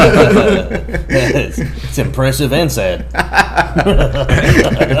 it's impressive and sad. I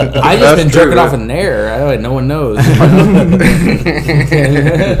just That's been true, jerking off man. in air. No one knows.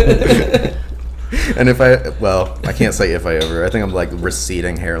 And I can't say if I ever. I think I'm like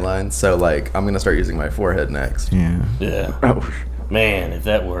receding hairline, so like I'm gonna start using my forehead next. Yeah. Yeah. Oh, Man, if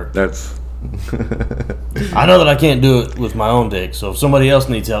that worked. that's I know that I can't do it with my own dick, so if somebody else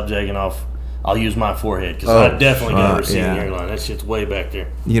needs help jacking off, I'll use my forehead, because I definitely got a receding yeah. hairline. That shit's way back there.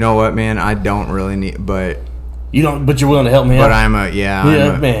 You know what, man? I don't really need, but You don't, but you're willing to help me out? I'm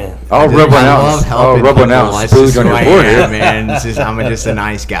yeah, man. I'll rub one I out. love I'll helping rub one people. out and That's spooge just on who your I forehead. am, man. I'm just a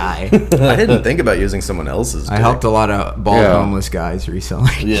nice guy. I didn't think about using someone else's. I dick. helped a lot of bald Yeah. homeless guys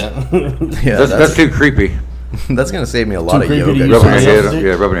recently. Yeah. Yeah, That's too creepy. that's gonna save me a lot of creepy to yoga. use Rubbing your Somebody head, else's dick?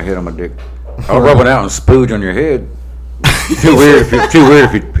 yeah, rubbing your head on my dick. I'll rub it out and spooge on your head. Too weird if you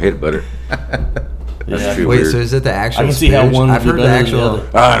headbutt it. That's Yeah. too Wait, weird. so is it the actual? I can see how spooge? one would I've be heard the better than the actual.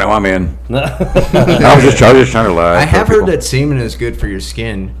 other. I know, I'm in. I was just trying to lie. I have tell heard people. that semen is good for your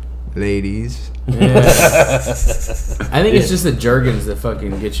skin, ladies. I think it's just the Jergens that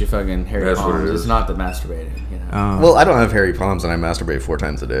fucking get you fucking hairy That's what palms. it is. It's not the masturbating, you know. Well, I don't have hairy palms, and I masturbate 4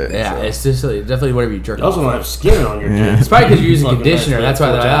 times a day. Yeah, so. it's just definitely whatever you jerk You also off. don't have skin on your dick. It's probably because you're using Fucking conditioner. masturbate That's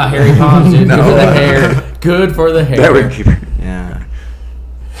why they're 4 like, times. hairy palms, dude. No. Good for the hair. Good for the hair. That would keep it. Yeah.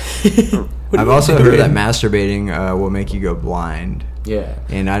 I've also heard that masturbating will make you go blind. Yeah.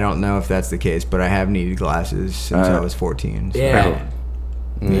 And I don't know if that's the case, but I have needed glasses since I was 14. So. Yeah.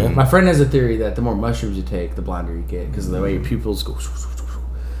 Yeah. My friend has a theory that the more mushrooms you take, the blinder you get because of the way your pupils go.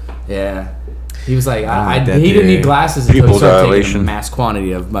 Yeah. He was like, like that he didn't theory. need glasses until he Pupil started taking a dilation. mass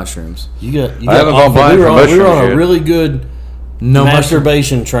quantity of mushrooms. You got I haven't gone blind we were from on, we were on mushrooms a yet. really good No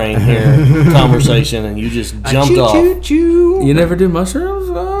masturbation train here conversation, and you just jumped off. Choo-choo-choo. You never do mushrooms?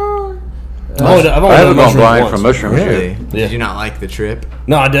 I've only I done haven't gone mushrooms blind once. from mushrooms Really? yet. Yeah. Did you not like the trip?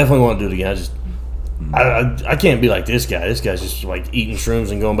 No, I definitely want to do it again. I can't be like this guy. This guy's just like eating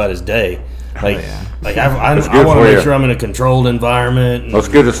shrooms and going about his day. Like, yeah. like I It's want good to for make you. sure I'm in a controlled environment. And, Well, it's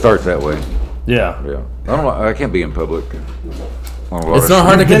good to start that way. Yeah. Yeah. I don't know. I can't be in public. It's not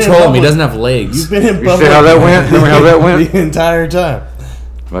hard to You've been in control him. He public. doesn't have legs. You've been in You public. see how that went? Remember how that went? The entire time.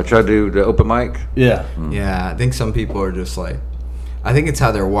 I tried to do the open mic. Yeah. Yeah, I think some people are just like, I think it's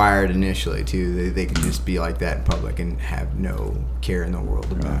how they're wired initially too. They can just be like that in public and have no care in the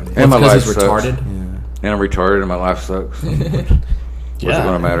world about it. And my Because life he's sucks. retarded. And I'm retarded and my life sucks. What's it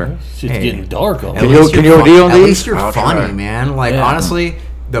gonna matter? Shit's Hey. getting dark on At me. least can you're you deal At these? least you're I'll funny, try. man. Like Yeah. honestly,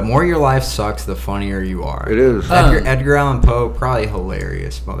 the more your life sucks, the funnier you are. It is. Edgar Allan Poe, probably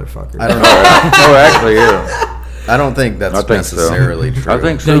hilarious, motherfucker. I don't know. Oh, actually, yeah. I don't think that's I think so. necessarily true. I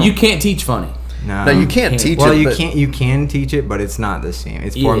think so. No, you can't teach funny. No, No, you can't teach Well, it. you but can't. You can teach it, but it's not the same.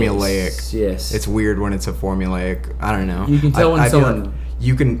 It's formulaic. Yes. It's weird when it's a formulaic. I don't know. You can tell when I feel someone- like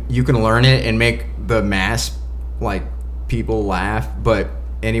you can learn it and make the mass like people laugh, but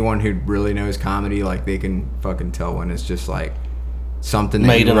anyone who really knows comedy, like they can fucking tell when it's just like something that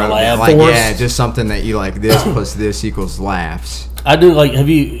Made you in a wrote- lab. like Forced. yeah, just something that you like. This plus this equals laughs. I do like. Have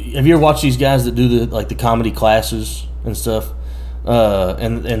you ever watched these guys that do the comedy classes and stuff?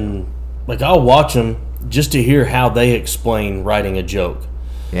 And like I'll watch them just to hear how they explain writing a joke.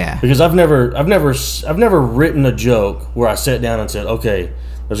 Yeah, Because I've never written a joke where I sat down and said, okay,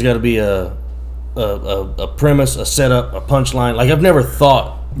 there's got to be a premise, a setup, a punchline. Like I've never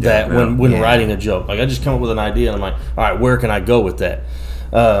thought that when Yeah. writing a joke. Like I just come up with an idea and I'm like, all right, where can I go with that?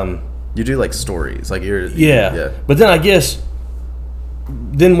 you do like stories, like you're Yeah. But then I guess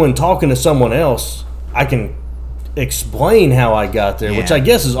then when talking to someone else, I can explain how I got there, which Yeah. I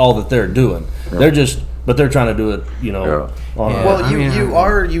guess is all that they're doing. They're trying to do it, on Yeah. a, Well, I mean,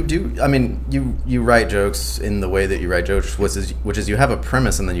 you do. I mean, you write jokes in the way that you write jokes, which is you have a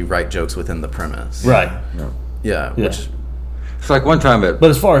premise and then you write jokes within the premise. right. Yeah. Yeah. Which It's like one time at But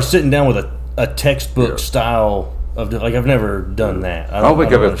as far as sitting down with a textbook style of like, I've never done that. I'll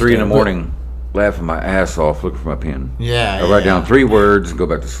wake I up don't at 3 in the understand. morning, laughing my ass off, looking for my pen. yeah. I write down 3 words and go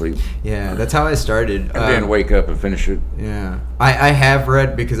back to sleep, Yeah, that's how I started. and then wake up and finish it. Yeah, I have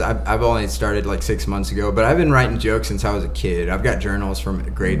read because I've only started like 6 months ago, but I've been writing jokes since I was a kid. I've got journals from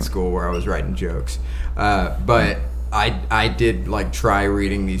grade school where I was writing jokes, but I did like try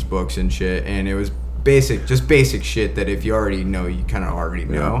reading these books and shit, and it was just basic shit that if you already know, you kind of already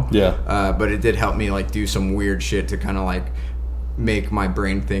know. Yeah. But it did help me like do some weird shit to kind of like make my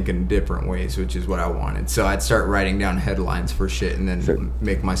brain think in different ways, which is what I wanted. So I'd start writing down headlines for shit and then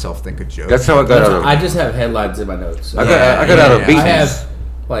make myself think of jokes. That's how I got out of. I just have headlines in my notes. I got out of yeah. beatings. I have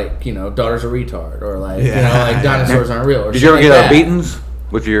like daughter's a retard, or like Yeah. like dinosaurs aren't real. Or Did you ever shit get like out of that. beatings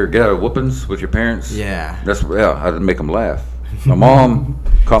with your whoopings with your parents? Yeah. I'd make them laugh. My mom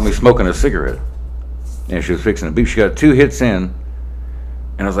caught me smoking a cigarette, and she was fixing a beat. She got 2 hits in,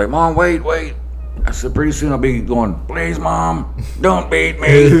 and I was like, "Mom, wait." I said, "Pretty soon I'll be going, please, Mom, don't beat me."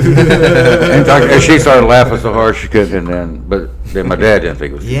 and she started laughing so hard she couldn't. But then my dad didn't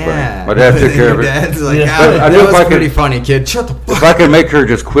think it was too Yeah. funny. My dad took care of Your it. dad's like, Yeah. "Ah, I that do was like pretty it. funny, kid. Shut the fuck If I can make her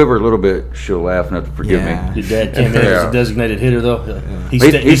just quiver a little bit, she'll laugh enough to forgive Yeah. me. Your dad came in as Yeah. a designated hitter, though. He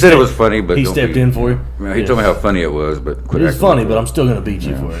said it was funny, but he don't stepped be- in for you. Yeah, he told me how funny it was, but quit It was acting funny, like but that. I'm still gonna beat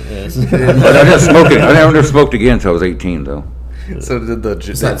you for it. Yes. But I didn't smoke it. I never smoked again until I was 18, though. so did the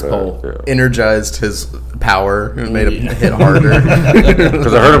Besides pole. energized his power and made him hit harder.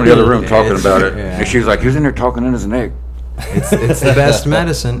 Because I heard him in the other room talking about it, Yeah. and she was like, "He was in there talking in his neck." It's the best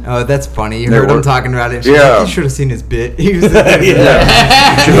medicine. Oh, that's funny. You There heard him were- talking about it. She's Yeah. like, you should have seen his bit. He was She's like, he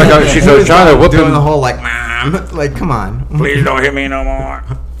she's was trying to like whoop doing him. the whole like, Mom, like, come on. Please don't hit me no more.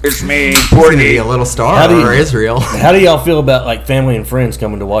 It's me, He's gonna be a little star How do you- over Israel. How do y'all feel about like family and friends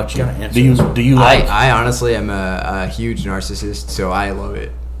coming to watch you? Gotta answer Do you like I honestly am a huge narcissist, so I love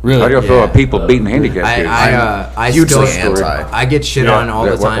it. really? How do you feel Yeah. about people beating handicapped kids? I hugely still anti. I get shit Yeah. on all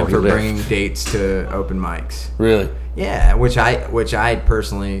Yeah, the time well, he for left. bringing dates to open mics. Really? Yeah, which I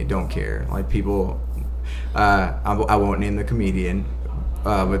personally don't care. Like people, I won't name the comedian,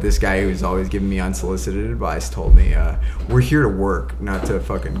 but this guy who's always giving me unsolicited advice told me, "We're here to work, not to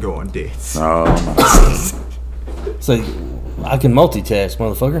fucking go on dates." It's like I can multitask,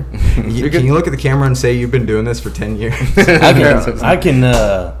 motherfucker. Can you look at the camera and say you've been doing this for 10 years?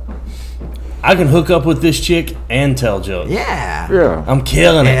 I can hook up with this chick and tell jokes. Yeah. Yeah. I'm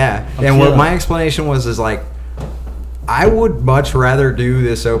killing it. Yeah. I'm And what killing my it. explanation was is like, I would much rather do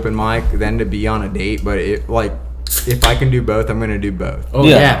this open mic than to be on a date, but if I can do both, I'm gonna do both. Oh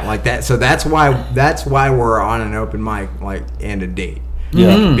Yeah. yeah. Like that. So that's why we're on an open mic, like, and a date.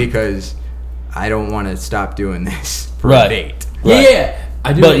 Yeah. Because I don't want to stop doing this for Right. a date. Right. Yeah.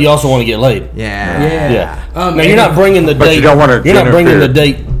 I do. But you also want to get laid. Yeah. Yeah. Yeah. Now you're not bringing the But date. you don't wanna You're not bringing the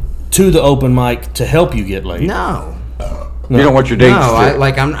interfere. date to the open mic to help you get laid. No. You don't want your dates. No,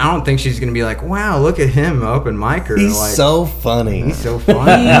 I don't think she's gonna be like, wow, look at him open mic or He's like. so funny. He's so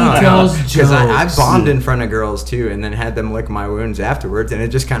funny. tells Because I jokes. bombed in front of girls too, and then had them lick my wounds afterwards, and it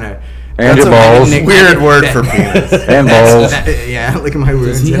just kind of. And your balls. Weird word for penis. And balls. Yeah, lick my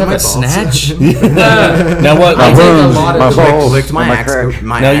wounds. Does he and have my a balls. snatch? Now what? I take a wounds, lot my of balls. Licked my my axe. crack.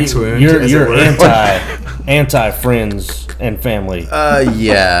 My Now axe wound. you're as it were. anti friends and family.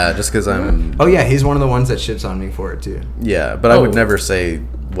 Yeah, just because I'm. Oh yeah, he's one of the ones that shits on me for it too. Yeah, but I would Oh. never say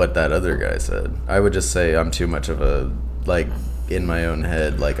what that other guy said. I would just say I'm too much of a like in my own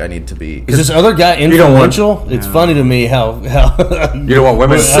head. Like I need to be. Is this other guy don't want- influential? It's funny to me how You don't want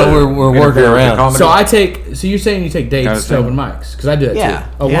women. we're working interfere with your around. comedy? So you're saying you take dates to Understand. open mics? Because I do that Yeah,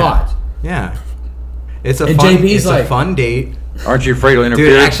 too. A yeah. lot. Yeah, it's a And fun. JP's it's like- a fun date. Aren't you afraid to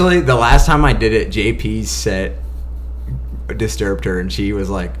interfere? Dude, actually, the last time I did it, JP's set disturbed her, and she was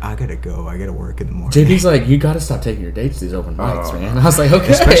like, "I gotta go. I gotta work in the morning." JP's like, you got to stop taking your dates to these open mics, man. I was like,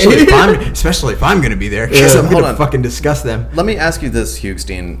 okay. especially if I'm gonna be there, because Yeah, I'm hold gonna on. fucking discuss them. Let me ask you this,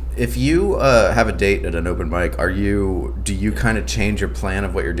 Hugstein. If you have a date at an open mic, do you kind of change your plan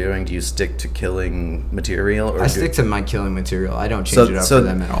of what you're doing? Do you stick to killing material, or I stick to my killing material. I don't change it up So- for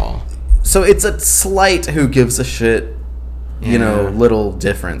them at all. So it's a slight who gives a shit, little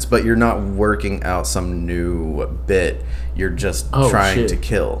difference, but you're not working out some new bit. You're just Oh, trying shit. to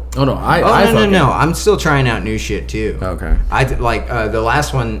kill. Oh, no. I No, fucking- I'm still trying out new shit too. Okay. The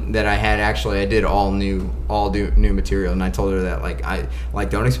last one that I had, actually, I did all new material, and I told her that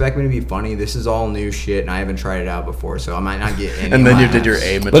don't expect me to be funny. This is all new shit, and I haven't tried it out before, so I might not get any. And then you laughs. did your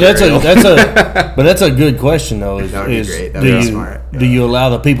A material. But that's a good question though. That would be great. That do would be you smart. do you allow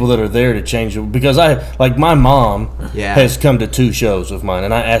the people that are there to change it? Because my mom Yeah. has come to 2 shows of mine,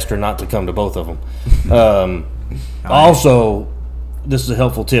 and I asked her not to come to both of them. Also, this is a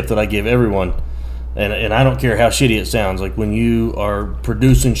helpful tip that I give everyone, and I don't care how shitty it sounds. Like when you are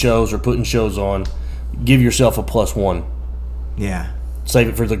producing shows or putting shows on, give yourself a +1. Yeah. Save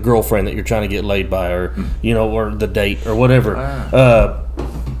it for the girlfriend that you're trying to get laid by, or or the date or whatever.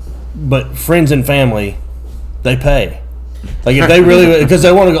 But friends and family, they pay. Like if they really, because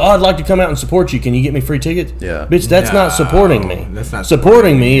they want to go, I'd like to come out and support you. Can you get me free tickets? Yeah. Bitch, that's not supporting me. That's not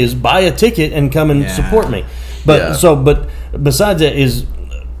supporting me. Is buy a ticket and come and support me. But Yeah. but besides that is,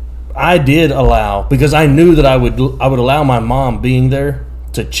 I did allow, because I knew that I would allow my mom being there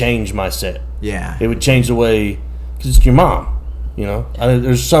to change my set. Yeah. It would change the way, because it's your mom.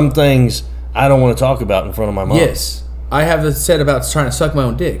 There's some things I don't want to talk about in front of my mom. Yes. I have a set about trying to suck my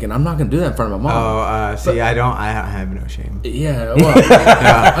own dick, and I'm not going to do that in front of my mom. See, I have no shame. Yeah, well,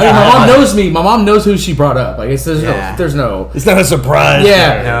 I mean, my mom knows me. My mom knows who she brought up. I guess there's no. It's not a surprise.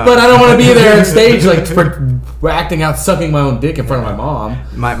 Yeah, No. but I don't want to be there on stage like for acting out sucking my own dick in front of my mom.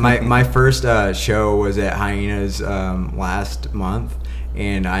 My first show was at Hyenas last month,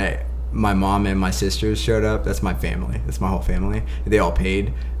 and my mom and my sisters showed up. That's my family. That's my whole family. They all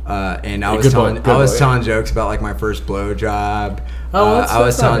paid. And I was good boy, telling good boy. telling jokes about like my first blow job. Oh, that's I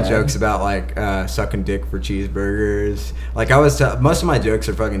was not telling bad. jokes about like sucking dick for cheeseburgers. Like most of my jokes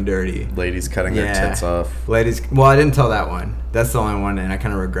are fucking dirty. Ladies cutting their Yeah. tits off. Ladies, well, I didn't tell that one. That's the only one, and I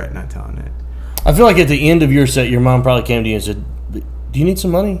kind of regret not telling it. I feel like at the end of your set, your mom probably came to you and said, "Do you need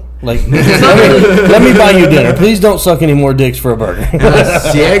some money? Like, let me buy you dinner. Please don't suck any more dicks for a burger."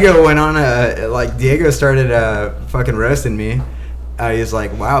 Diego went on Diego started fucking roasting me. He was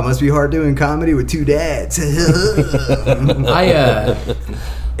like, "Wow, it must be hard doing comedy with 2 dads."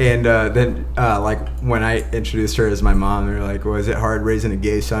 And then when I introduced her as my mom, they were like, "Was it hard raising a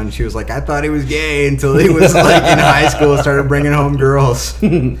gay son?" She was like, "I thought he was gay until he was like in high school, started bringing home girls."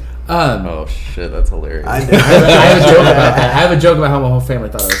 Oh shit, that's hilarious. I have a joke about that. I have a joke about how my whole family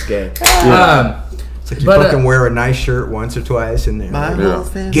thought I was gay. It's like you But, fucking wear a nice shirt once or twice, and they're My like, whole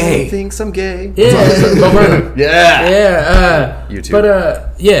family Gay. thinks I'm gay. Yeah, Yeah. yeah. You too.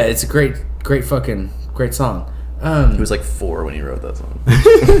 But yeah, it's a great song. He was like 4 when he wrote that song.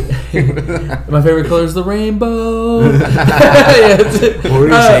 My favorite color is the rainbow. "What were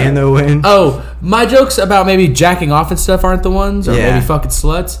you saying though, Wayne?" Oh, my jokes about maybe jacking off and stuff aren't the ones, or Yeah. maybe fucking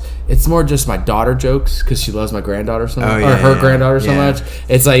sluts. It's more just my daughter jokes because she loves my granddaughter so much, Oh, yeah, or her yeah, granddaughter so yeah. much.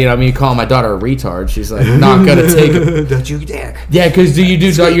 It's like, you call my daughter a retard. She's like not gonna take it. Don't you dare. Yeah, because do you do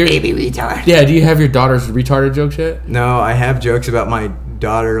your Baby retard. Yeah, do you have your daughter's retarded jokes yet? No, I have jokes about my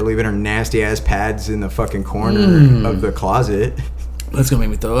daughter leaving her nasty ass pads in the fucking corner of the closet. That's gonna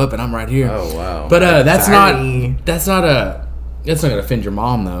make me throw up, and I'm right here. Oh wow. But that's Sorry. not gonna offend your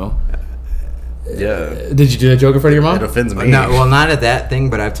mom though. Yeah. Did you do that joke in front of your It mom? offends me. No, well, not at that thing,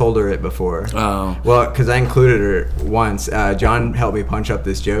 but I've told her it before. Oh. Well, because I included her once. John helped me punch up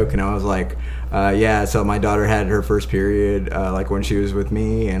this joke, and I was like, yeah, so my daughter had her first period, like when she was with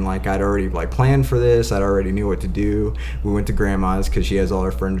me, and like I'd already like planned for this. I'd already knew what to do. We went to grandma's because she has all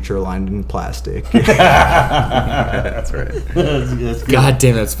her furniture lined in plastic. That's right. That's good. God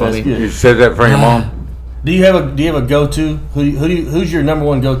damn, that's funny. good. You said that in front of your mom? Do you have a go-to? Who's your number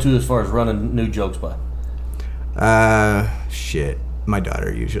one go-to as far as running new jokes by? Shit. My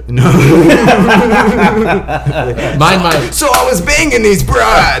daughter usually. No. Mine. So I was banging these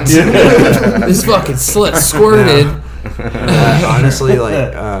broads. This fucking slut squirted. Honestly,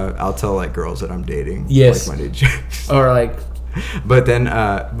 like I'll tell like girls that I'm dating. Yes. Like my new jokes. Or like, But then,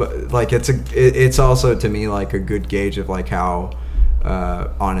 but like it's also to me like a good gauge of like how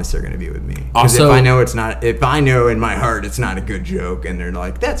honest they're gonna be with me. Because Also- if I know in my heart it's not a good joke, and they're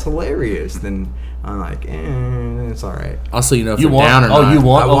like that's hilarious, then I'm like, it's all right. also, you know, if You they're want? down or Oh, not. you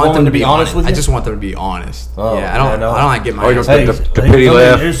want I a want woman them to be honest with you? I just want them to be honest. Oh, yeah, I don't. yeah, no. I don't like get my. Oh, you ass don't beat. get the pity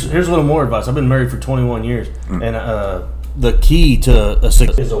laugh. Here's a little more advice. I've been married for 21 years, and the key to a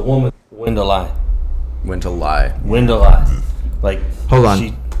success is a woman when to lie. When to lie. When to lie. Like, Hold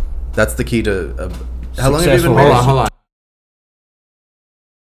on. That's the key to. How long have you Successful been married? Hold on.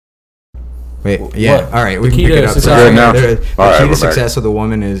 Wait, yeah, What? all right, we The can key pick to it up. success- Right Good enough. The All right, key to we're back. success of the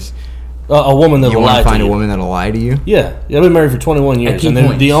woman is a woman that you will lie want to find to a you. woman that'll lie to you. Yeah, I've been married for 21 years, key and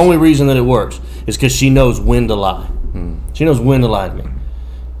points. the only reason that it works is because she knows when to lie. She knows when to lie to me.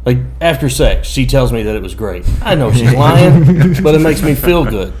 Like after sex, she tells me that it was great. I know she's lying, but it makes me feel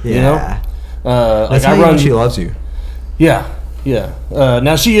good. Yeah, You know, that's like how I you know run. she loves you. Yeah.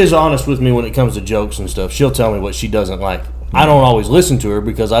 Now she is honest with me when it comes to jokes and stuff. She'll tell me what she doesn't like. I don't always listen to her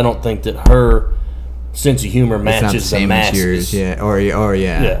because I don't think that her sense of humor It's not the matches the same as masses. yours, yeah, or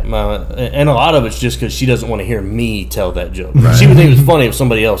yeah. Yeah, and a lot of it's just because she doesn't want to hear me tell that joke. She would think it was funny if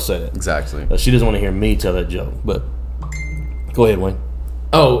somebody else said it. Exactly. She doesn't want to hear me tell that joke. But go ahead, Wayne.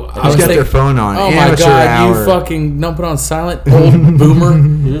 Oh, I He's was got thinking, their phone on. oh my Amateur god, hour. you fucking don't put on silent, old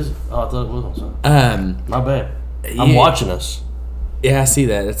boomer. It is. Oh, I thought it was on something. My bad. I'm Yeah. watching us. Yeah, I see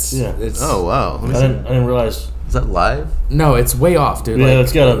that. It's Yeah. Oh wow. Let me I see. didn't realize. Is that live? no, it's way off, dude. Yeah, Like,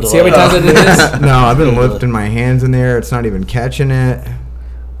 it's got a see how many delay. times I did this? No, I've been lifting my hands in there. It's not even catching it.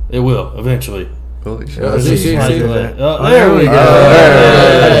 It will eventually. Holy shit. Let's see, see. see. Oh, there we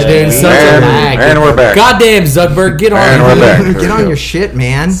go. Dude, such a lag. And we're back. Goddamn, Zuckerberg, get on. And we're dude. back. There Get we on go. your shit,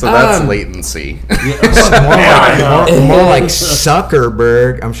 man. So that's Um, latency. more like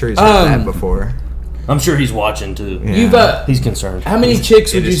Zuckerberg. I'm sure he's heard that before. I'm sure he's watching too. Yeah. You've He's concerned. how many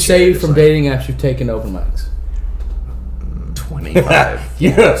chicks would you is say serious, from like- dating apps you've taken to open mics? 25.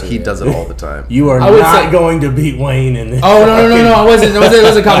 Yeah. He does it all the time. You are I would not say- going to beat Wayne in this. Oh no! I wasn't. It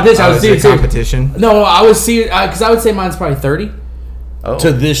wasn't a competition. I was Oh, seeing is it a competition? No, I was seeing because I would say mine's probably 30. Oh.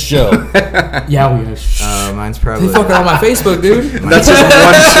 To this show. Yeah, we. Mine's They probably fucking on my Facebook, dude. That's just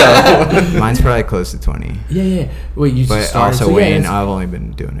one show. mine's probably close to 20. Yeah. Wait, you But just started. also, so, yeah, Wayne, it's- I've only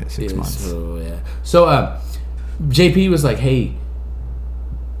been doing it 6 yeah, months. So JP was like, "Hey,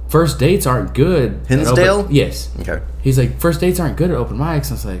 first dates aren't good." at Hinsdale? open-" Yes. Okay. He's like, first dates aren't good at open mics.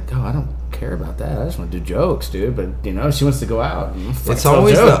 I was like, oh, I don't care about that. I just want to do jokes, dude. But you know, she wants to go out. And It's tell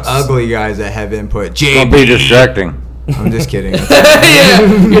always jokes. the ugly guys that have input. Don't be JB. distracting. I'm just kidding. Yeah,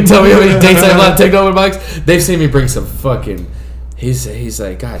 you can tell me how many dates I've allowed to take open mics. They've seen me bring some fucking. He's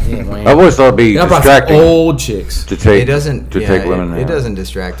like, God damn, Wayne. I've always thought it'd be You know, I brought some distracting old chicks. to take It doesn't. to yeah, take women. It doesn't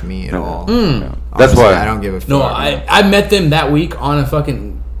distract me at all. That's Honestly, why I don't give a fuck. No, I met them that week on a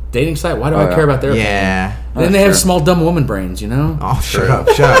fucking dating site. Why do I yeah. care about their opinion? Yeah. Then they have Sure. small dumb woman brains, you know. Oh, shut up!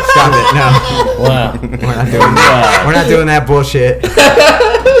 Stop it! No, Wow. we're not doing that bullshit.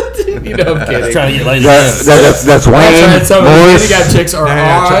 You know, I'm kidding. Trying to get ladies. That's Wayne That's right. So many Morris. guy chicks are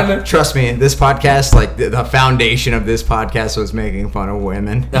on. Trust me, this podcast, like the foundation of this podcast, was making fun of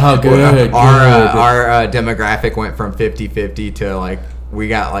women. Oh, good. Our demographic went from 50-50 to like we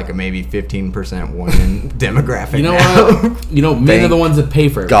got like a maybe 15% women demographic. You know now. what? You know, men Thank are the ones that pay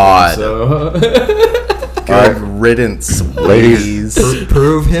for it. God. So. Good riddance, Ladies. ladies.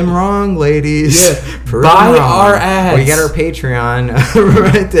 Prove him wrong, ladies. Yeah. Prove Buy him wrong. our ads. We got our Patreon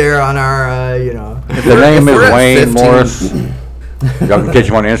right there on our, If the name we're is at Wayne 15. Morris, y'all can catch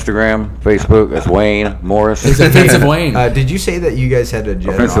him on Instagram, Facebook. That's Wayne Morris. It's offensive Wayne. Did you say that you guys had to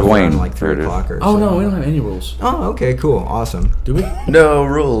jet Offensive off Wayne. around like 3 There it is. o'clock or Oh so? no, we don't have any rules. Oh, okay, cool, awesome. Do we? No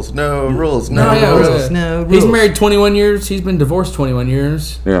rules. No rules. No Oh, yeah, rules. no He's rules. married 21 years. He's been divorced 21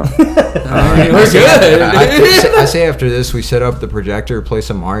 years. Yeah. We're good. I say after this, we set up the projector, play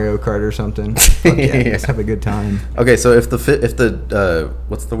some Mario Kart or something. Fuck yeah, let's have a good time. Okay, so if the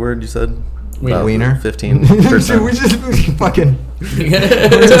what's the word you said? About Wiener? 15%. we just fucking...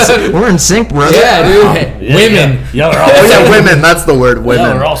 We're in sync, brother. Yeah, dude. Yeah, Women. Y'all are all Oh yeah, women. That's the word. Women.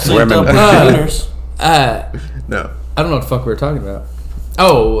 Y'all are all synced Women. up with wieners. No. I don't know what the fuck we were talking about.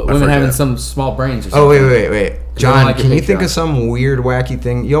 Oh, women forget. having some small brains or something. Oh, wait. John, like it, can you big think John. of some weird, wacky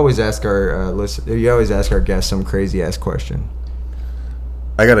thing? You always ask our guests some crazy-ass question.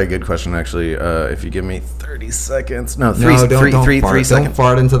 I got a good question actually. If you give me 30 seconds. No, Three three seconds. seconds. Don't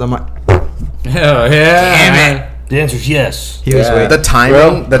fart into the mic. Hell yeah. Damn it. The answer's yes. He was Yeah. waiting. The timing,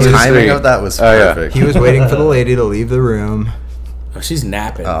 Well, the it was timing three. of that was Oh, yeah. perfect. He was waiting for the lady to leave the room. Oh, she's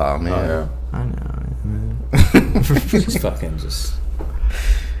napping. Oh man. I know. She's fucking just...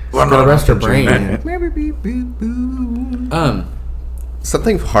 Well, no, rest her brain.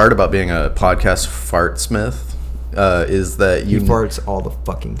 Something hard about being a podcast fartsmith is that He you farts all the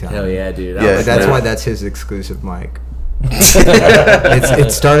fucking time. Hell yeah, dude. Yeah, But that's why that's his exclusive mic.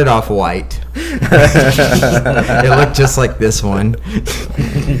 It started off white. It looked just like this one.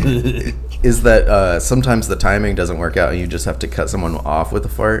 is that sometimes the timing doesn't work out and you just have to cut someone off with a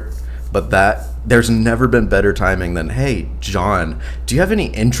fart. But there's never been better timing than, hey, John, do you have any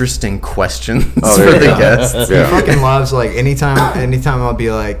interesting questions for the guests? He fucking loves, like, anytime I'll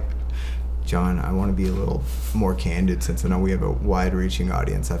be like, John, I want to be a little more candid since I know we have a wide-reaching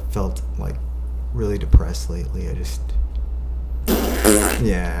audience. I've felt, like, really depressed lately. I just...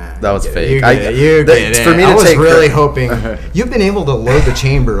 Yeah. That was you get fake. it. You get it. For me to I was take really credit- hoping... You've been able to load the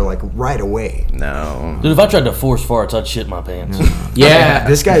chamber, like, right away. No. Dude, if I tried to force farts, I'd shit my pants. Yeah.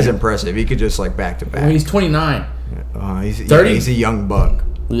 This guy's impressive. He could just, like, back-to-back. Well, he's 29. He's 30? He's a young buck.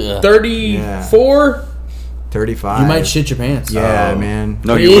 Yeah. 34? 35. You might shit your pants. Yeah, man.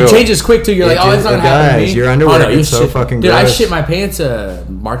 No, It you will. changes quick too. You're like, oh, it's not it gonna happen to does. me. Your underwear oh, no, you gets so shit. fucking Dude, I gross. shit my pants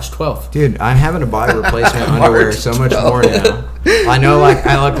March 12th. Dude, I'm having to buy replacement underwear so much more now. I know, like,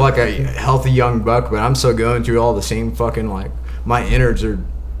 I look like a healthy young buck, but I'm still going through all the same fucking, like, my innards are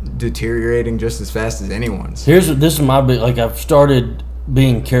deteriorating just as fast as anyone's. This is my big, like, I've started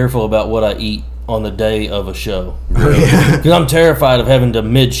being careful about what I eat on the day of a show. Because I'm terrified of having to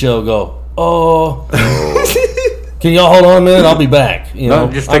mid-show go, can y'all hold on a minute? I'll be back. You know,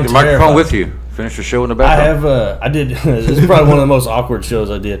 No, just take I'm the microphone terrified. with you. Finish the show in the I background. have. I did. This is probably one of the most awkward shows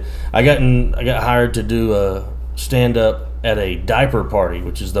I did. I got hired to do a stand up at a diaper party,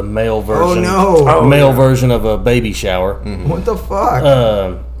 which is the male version. Male version of a baby shower. What the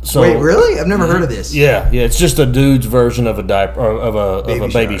fuck? So Wait, really? I've never heard of this. Yeah. It's just a dude's version of a diaper of a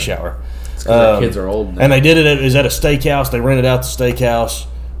baby shower. Our kids are old now. And they did it. It was at a steakhouse. They rented out the steakhouse.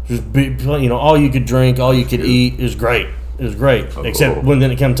 Just all you could drink, all you could eat. It was great. Except when then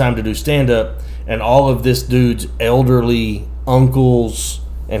it came time to do stand up, and all of this dude's elderly uncles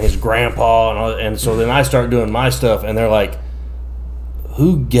and his grandpa, and so then I start doing my stuff, and they're like,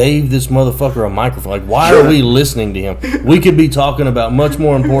 "Who gave this motherfucker a microphone? Like, why are we listening to him? We could be talking about much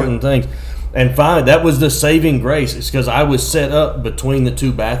more important things." And finally, that was the saving grace. It's because I was set up between the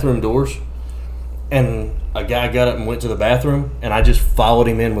two bathroom doors, and a guy got up and went to the bathroom, and I just followed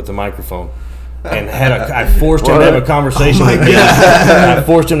him in with the microphone. And I forced him to have a conversation with me. I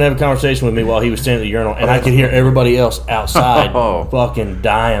forced him to have a conversation with me while he was standing at the urinal, and I could hear everybody else outside fucking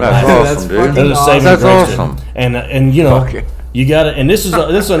dying That's laughing. awesome, That's dude. fucking It was a saving That's grace. awesome. And you know, Okay. you got to, and this is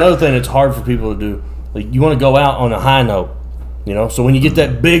another thing that's hard for people to do. Like, you want to go out on a high note, you know. So when you get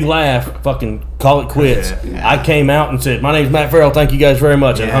that big laugh, fucking call it quits. Yeah. I came out and said, "My name's Matt Ferrell. Thank you guys very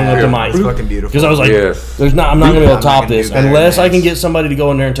much," and hung up the mic. It's fucking beautiful. Because I was like, Yes. I'm not gonna be able I'm to not top gonna this do better unless than I can this. get somebody to go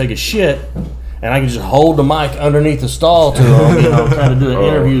in there and take a shit, and I can just hold the mic underneath the stall to them, you know, trying to do an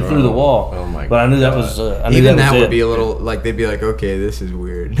interview through the wall. Oh my But I knew that was, Even that was would it. be a little, like, they'd be like, okay, this is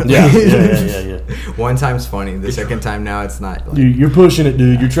weird. Yeah. One time's funny. The second time now it's not. Like, You're pushing it,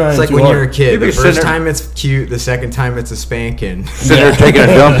 dude. You're trying. it's like too when hard. you're a kid. You'd be The sitting first there- time it's cute. The second time it's a spanking. Sitting there taking a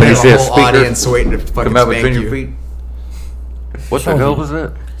dump and you And see a the whole speaker audience waiting to fucking come out spank between you. your feet. What the hell was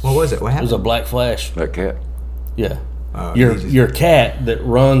that? What was it? What It was happened? a black flash. That cat. Yeah. Oh, Your Jesus. your cat that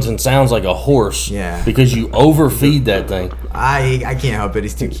runs and sounds like a horse. Yeah. Because you overfeed that thing. I can't help it.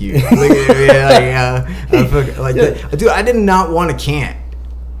 He's too cute. Look at me, dude. I did not want a cat.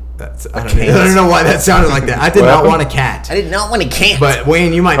 I don't know why that sounded like that. I did not want a cat. I did not want a cat. But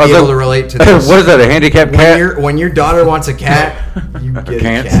Wayne, you might Oh, be able to relate to this. What is that? A handicapped cat? When your daughter wants a cat, you get a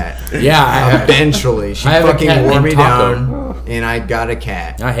Can't. cat. Yeah, Eventually, she I have a fucking cat wore named me Taco. down, and I got a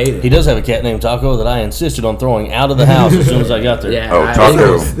cat. I hate it. He does have a cat named Taco that I insisted on throwing out of the house as soon as I got there. Yeah. Oh, I-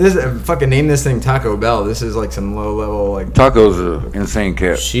 Taco. This fucking name this thing Taco Bell. This is like some low level like. Taco's an insane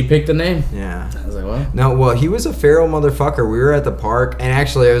cat. She picked the name. Yeah. I was like, what? No, well, he was a feral motherfucker. We were at the park, and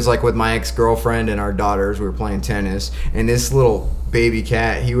actually, I was like with my ex-girlfriend and our daughters. We were playing tennis, and this little baby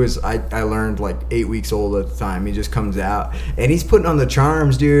cat. He was, I learned, like 8 weeks old at the time. He just comes out and he's putting on the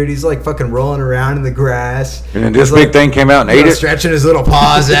charms, dude. He's like fucking rolling around in the grass. And then this big thing came out and ate it. Stretching his little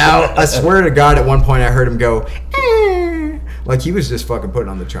paws out. I swear to God, at one point I heard him go, "Eh." Like he was just fucking putting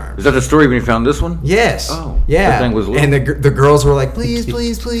on the charms. Is that the story when you found this one? Yes. Oh. Yeah. That thing was little. And the girls were like, please,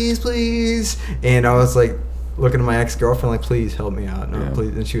 please, please, please. And I was like, looking at my ex-girlfriend like, please help me out. No,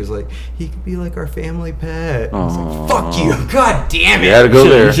 please. And she was like, he could be like our family pet. I was like, fuck you. God damn it. You had to go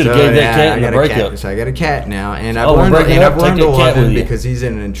there. You should have gave that cat a breakup. So I got a cat now. And Oh, I've we're breaking learned up. to Take that love cat him with you. because he's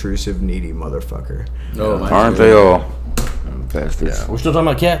an intrusive, needy motherfucker. Oh, Aren't they all? Bastards. Yeah. We're still talking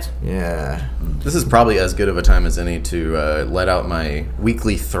about cats. Yeah. This is probably as good of a time as any to let out my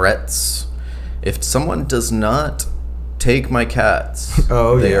weekly threats. If someone does not take my cats,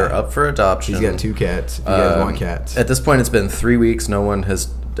 they are up for adoption. He's got 2 cats. If you guys want cats. At this point, it's been 3 weeks. No one has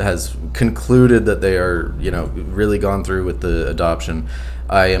concluded that they are, really gone through with the adoption.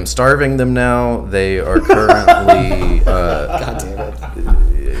 I am starving them now. They are currently. God damn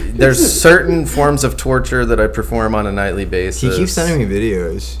it. There's certain forms of torture that I perform on a nightly basis. He keeps sending me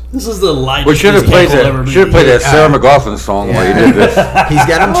videos. This is the lightest. We should have played this cat will ever that. be. Should have played that Sarah McLachlan song while you did this. He's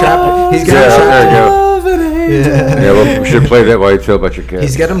got him trapped. He's got Yeah, him there trapped. you go. Yeah, well, we should have played that while you tell about your cat.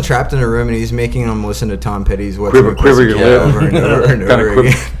 He's got him trapped in a room and he's making him listen to Tom Petty's "What's Quiver- Up, quiver your Pussycat" lip. over and over and Kinda over quiver-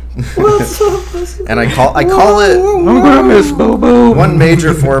 again. And I call it. I'm gonna miss Bobo. One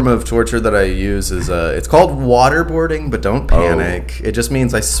major form of torture that I use is it's called waterboarding, but don't panic. It just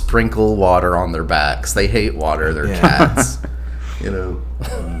means I sprinkle water on their backs. They hate water. They're cats.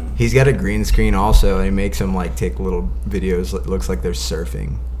 He's got a green screen also, and he makes them like take little videos. It looks like they're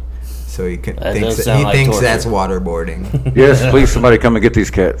surfing, so he That thinks does sound like thinks torture. that's waterboarding. Yes, please, somebody come and get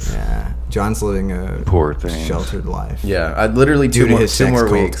these cats. Yeah, John's living a Poor things. sheltered life. Yeah, I literally due to his two sex more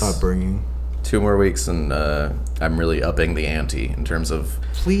cult weeks. upbringing. 2 more weeks, and I'm really upping the ante in terms of.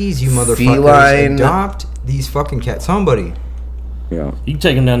 Please, you motherfuckers, Feline- adopt these fucking cats. Somebody. Yeah. You can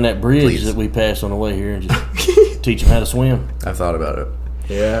take them down that bridge Please. that we passed on the way here and just teach them how to swim. I've thought about it.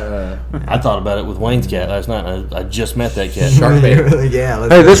 Yeah. I thought about it with Wayne's cat last night. I just met that cat. Shark bait. Yeah.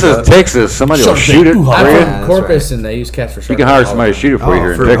 Let's Hey, this do is that. Texas. Somebody will Shark shoot bait. it Ooh, for I'm you. Yeah, from that's Corpus, right. and they use cats for shark You can bait hire all somebody the to shoot it for you Oh,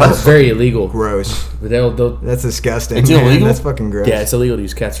 here for in time. Texas. It's very illegal. Gross. But they'll That's disgusting. It's man. illegal? That's fucking gross. yeah, it's illegal to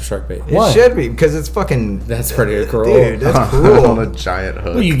use cats for shark bait. It should be because it's fucking. That's pretty cruel. Dude, that's on cruel. a giant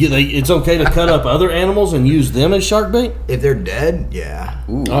hook. Well, it's okay to cut up other animals and use them as shark bait. If they're dead, yeah.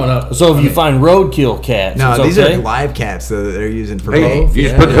 Ooh. Oh no. So if you find roadkill cats, No, it's these okay? are live cats that they're using for Hey, bait. you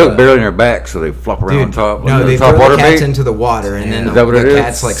just put the hook barely in their back so they flop around on Dude, top. no, Like they top throw water the cats bait. into the water, and then Is that what the it is?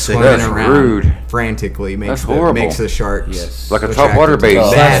 cat's like Sick. swimming That's around rude. frantically. That's horrible. Makes the sharks Yes. Like a top attracted water to bait.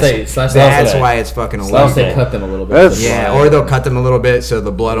 them. Slash That's they- why it's fucking Unless they illegal. cut them a little bit. That's- Yeah, or they'll cut them a little bit so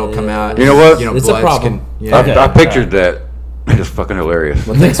the blood will come out. You know what? You know, It's a bloods problem. Can, yeah. Okay. I pictured that. It's fucking hilarious.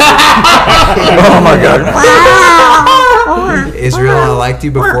 Well, thanks for- Oh my god. Israel, I liked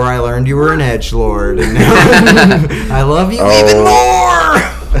you before I learned you were an edgelord, and now I love you even more.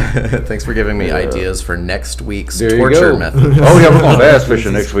 Thanks for giving me ideas for next week's There you torture go. method. Oh yeah, we're going bass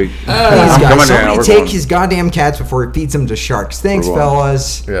fishing next week. Please, I'm guys, coming somebody down. We're take going. his goddamn cats before he feeds them to sharks. Thanks, We're going.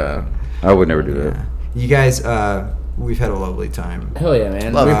 fellas. Yeah. I would never do that. You guys, we've had a lovely time. Hell yeah,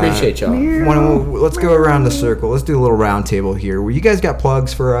 man. Love we it. appreciate y'all. Let's go around the circle. Let's do a little round table here. Well, you guys got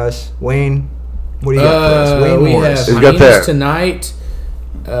plugs for us? Wayne, what do you got for us? Wayne we Morris. have Who's got Hyenas that? tonight.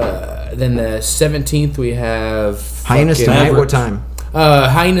 Then the 17th we have Hyenas fucking tonight? What Mavericks. time?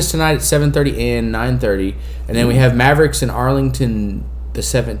 Hyenas tonight at 7:30 and 9:30, and then we have Mavericks in Arlington the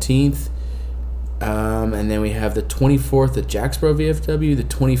 17th, and then we have the 24th at Jacksboro VFW, the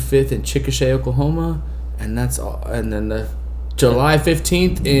 25th in Chickasha, Oklahoma, and that's all. And then the July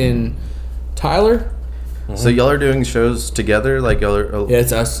 15th in Tyler. So y'all are doing shows together? Like y'all are? Oh, Yeah,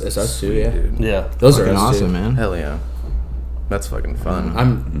 it's us. It's us too. Yeah, dude. Yeah. those Fucking are us awesome, too. man. Hell yeah. That's fucking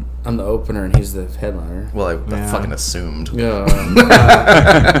fun. I'm the opener and he's the headliner. Well, I Yeah. fucking assumed. Yeah.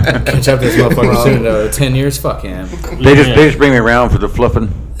 Catch up to this motherfucker soon though. 10 years, fuck him. They just bring me around for the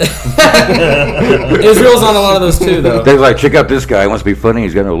fluffing. Israel's on a lot of those too though. They're like, check out this guy. He wants to be funny.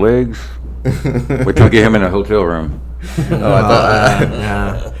 He's got no legs. Wait till we get him in a hotel room. Oh, I thought.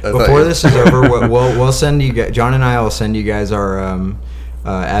 Yeah. thought Before you- this is over, we'll send you guys. John and I will send you guys our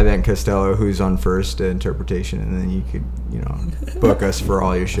Advent Costello, who's on first interpretation, and then you could, book us for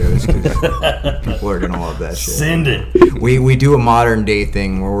all your shows because people are gonna love that shit. Send it. We do a modern day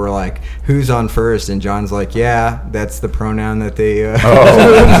thing where we're like, who's on first, and John's like, yeah, that's the pronoun that they.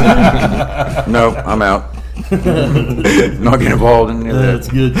 No, I'm out. Not getting involved in any of That's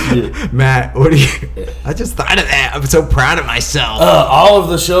that. good shit. Matt, what do you? I just thought of that. I'm so proud of myself. All of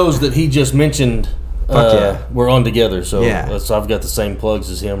the shows that he just mentioned Fuck yeah. We're on together, so Yeah. so I've got the same plugs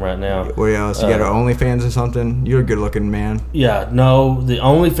as him right now. What else? You got an OnlyFans or something? You're a good looking man. Yeah, no, the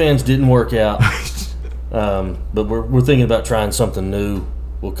OnlyFans didn't work out, but we're thinking about trying something new.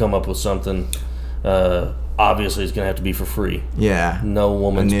 We'll come up with something. Obviously, it's going to have to be for free. Yeah. No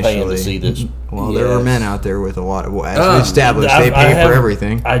woman's paying to see this. Well, there are men out there with a lot of, as we established, they pay for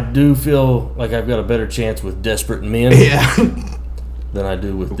everything. I do feel like I've got a better chance with desperate men than I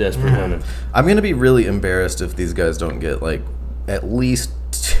do with desperate women. I'm gonna be really embarrassed if these guys don't get like at least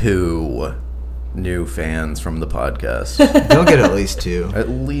 2 new fans from the podcast. They'll get at least 2. At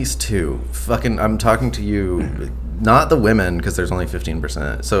least 2. Fucking, I'm talking to you, not the women, because there's only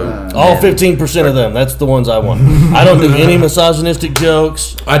 15%. So all 15% of them. That's the ones I want. I don't do any misogynistic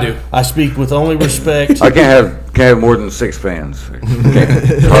jokes. I do. I speak with only respect. I can't have more than 6 fans.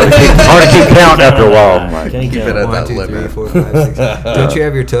 It's hard to keep count after a while. Like, Can't keep count. it at 1, that 2, 3, limit. 4, 5, 6. Don't you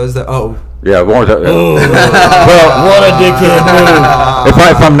have your toes that? Oh. yeah, more than, Ooh, well, what a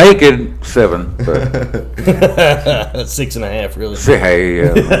dickhead if I'm naked, 7. But move. 6.5, really. say, hey,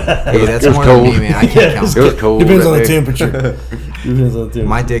 Hey, that's it was more cold. than me, man. I can't count. It was cold. Depends that on the day. temperature. Depends on the temperature.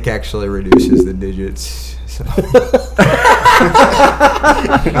 My dick actually reduces the digits. So.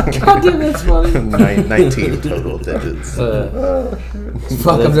 God damn, that's funny. 19 total digits. Fuck,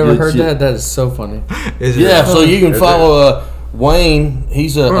 I've That's never good heard shit. that. That is so funny. Is it Yeah, so you can follow Wayne.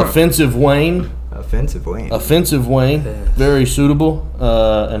 He's a offensive Wayne. offensive Wayne? Offensive Wayne. Very suitable.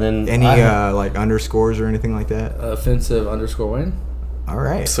 And then Any like underscores or anything like that? Offensive _ Wayne. All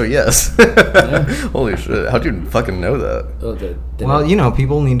right. So yes. Holy shit! How'd you fucking know that? Oh, Well, you know,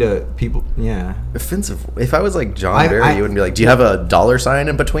 people need to yeah. Offensive. If I was like John I- Barry, you wouldn't be like, "Do you have a $sign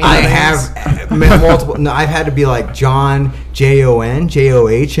in between?" I the names?" have multiple. No, I've had to be like John, Jon,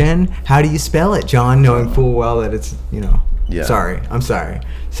 John. How do you spell it, John? Knowing full well that it's Yeah. Sorry, I'm sorry.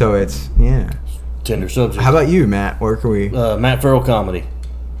 So it's tender subject. How about you, Matt? Where can we? Matt Ferrell comedy.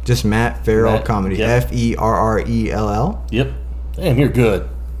 Just Matt Ferrell Matt, comedy. yep. Ferrell. Yep. Damn, you're good.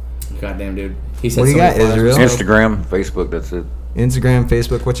 Goddamn, dude. He said What do you so many got, flyers. Israel? Instagram, Facebook, that's it. Instagram,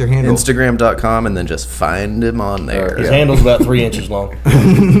 Facebook. What's your handle? Instagram.com and then just find him on there. His handle's about 3 inches long.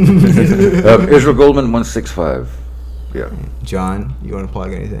 Israel Goldman 165. Yeah. John, you want to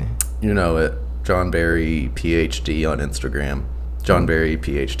plug anything? You know it. John Barry PhD on Instagram. John Barry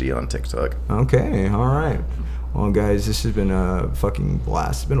PhD on TikTok. Okay, all right. Well, guys, this has been a fucking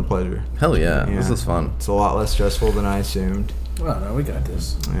blast. It's been a pleasure. Hell yeah. This is fun. It's a lot less stressful than I assumed. Oh, no, we got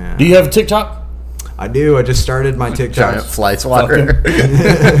this. Yeah. Do you have a TikTok? I do. I just started my TikTok. Giant fly swatter.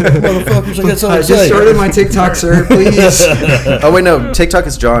 Motherfuckers, I got I something to just say. started my TikTok, sir. Please. Oh wait, no. TikTok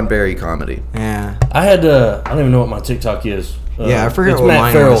is John Barry Comedy. Yeah. I had I don't even know what my TikTok is. Yeah, I forget it's what Matt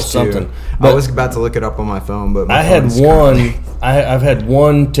mine Ferrell was, too. something. I But was about to look it up on my phone, but my I had phone's one. currently- I've had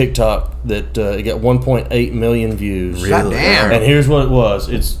one TikTok that it got 1.8 million views. God damn. And here's what it was.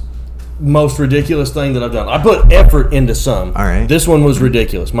 It's most ridiculous thing that I've done. I put effort into some. All right. This one was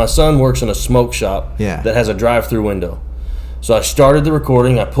ridiculous. My son works in a smoke shop Yeah. that has a drive-through window. So I started the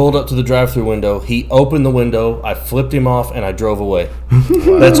recording. I pulled up to the drive-through window. He opened the window. I flipped him off, and I drove away.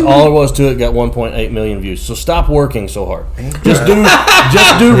 That's all there was to it. Got 1.8 million views. So stop working so hard. Just do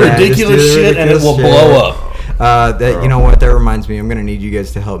ridiculous just do shit, and it ridiculous will shit. blow up. You know what? That reminds me. I'm gonna need you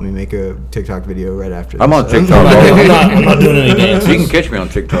guys to help me make a TikTok video right after this. I'm on TikTok. I'm not doing any dances. You can catch me on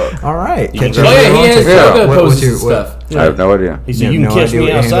TikTok. All right. can Catch go- up Oh, yeah, on he has TikTok. yoga What's poses your- and what- stuff. I have no idea. He said, you have can no catch idea me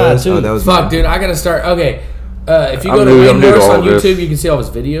what your handle outside, is? too. Oh, that was Fuck, dude, I gotta start. Okay, if you I'm go to new- Wayne I'm new to Morris all on this. YouTube, you can see all his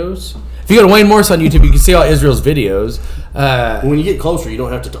videos. If you go to Wayne Morris on YouTube, you can see all Israel's videos. When you get closer, you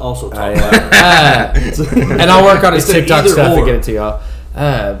don't have to also talk. And I'll work on his It's an TikTok either stuff or. and get it to y'all.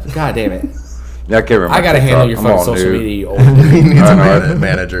 God damn it. Yeah, I can't remember. I gotta TikTok. handle your I'm fucking all social new. media, you old. He needs I a know.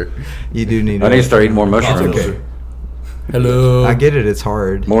 manager. You do need. I need to start eating more mushrooms. Okay. Hello. I get it. It's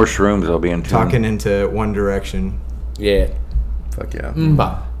hard. More shrooms I'll be into. Talking into one direction. Yeah. Fuck yeah.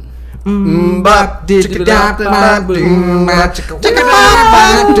 Bop. Yeah.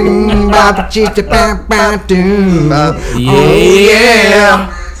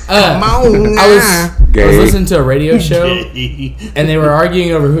 I was Gay. listening to a radio show, and they were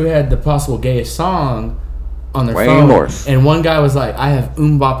arguing over who had the possible gayest song on their Wayne phone. Morris. And one guy was like, "I have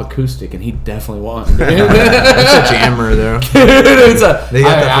Bop acoustic," and he definitely won. That's a jammer though. It's a, They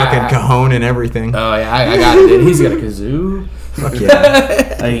got the fucking cajon and everything. Oh yeah, I got it. Dude. He's got a kazoo. Fuck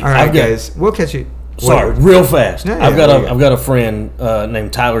yeah. Hey, All right, guys. We'll catch you. Sorry, What- real fast. Yeah, I've yeah, got yeah. I've got a friend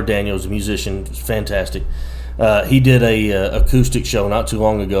named Tyler Daniels, a musician, he's fantastic. He did a acoustic show not too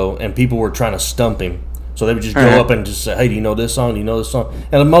long ago, and people were trying to stump him. So they would just go up and just say, hey, do you know this song? Do you know this song?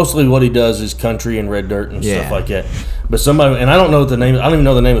 And mostly what he does is country and red dirt and stuff like that. But somebody, and I don't know the name, I don't even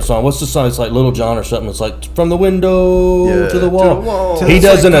know the name of the song. What's the song? It's like Little John or something. It's like From the Window to the Wall. He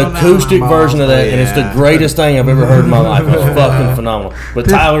does an acoustic version of that, and it's the greatest thing I've ever heard in my life. It's fucking phenomenal. But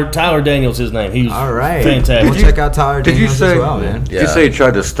Tyler Daniels, his name. He's fantastic. We'll check out Tyler Daniels as well, man. Did you say you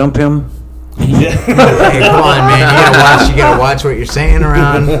tried to stump him? Hey, come on, man! You gotta watch what you're saying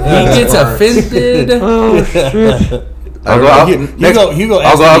around. He gets offended. Oh shit! I'll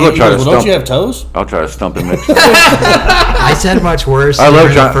go try to stump. Don't you have toes? I'll try to stump him next time. I said much worse.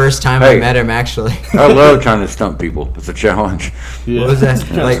 The first time I met him, actually. I love trying to stump people. It's a challenge. Yeah. What was that?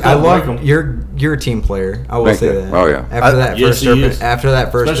 Like, I love you're a team player. I will say that. Oh yeah. After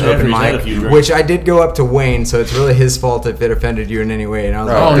that first open mic, which I did go up to Wayne, so it's really his fault if it offended you in any way. And I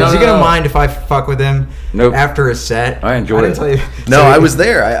was like, is he gonna mind if I fuck with him? Nope. After his set, I enjoyed it. Tell you. No, I was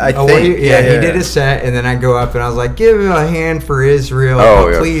there. I think. He did his set, and then I go up and I was like, give him a hand for Israel,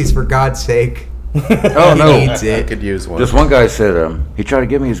 please, for God's sake. Oh no, he needs it. I could use one. Just one guy said he tried to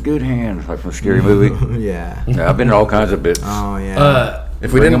give me his good hand, like from a scary movie. Yeah, I've been in all kinds of bits. Oh yeah.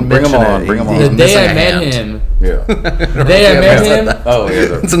 If we didn't bring him on, the day I met him. Yeah. The day I met him. Oh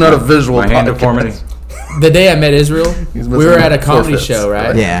yeah. It's not a visual. My hand deformity. The day I met Israel, we were at a comedy show,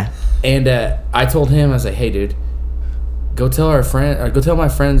 right? Yeah. And I told him, I was like, hey, dude, go tell my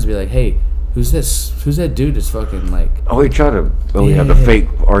friends, be like, hey, who's this? Who's that dude that's fucking like... Oh, he tried to... Oh, we had the fake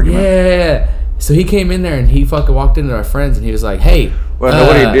argument. Yeah. So he came in there and he fucking walked into our friends and he was like, hey... Well, no,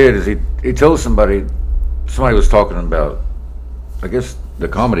 what he did is he told somebody was talking about, I guess, the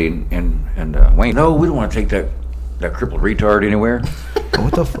comedy and Wayne, no, we don't want to take that crippled retard anywhere.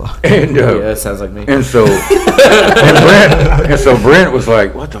 What the fuck? And, yeah, that sounds like me. And so... Brent was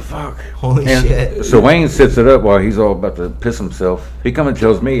like, what the fuck? Holy shit. So Wayne sets it up while he's all about to piss himself. He comes and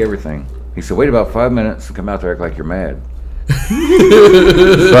tells me everything. He said, wait about 5 minutes and come out there act like you're mad. So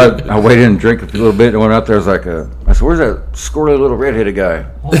I waited and drank a little bit and went out there. I said, where's that squirrely little redheaded guy?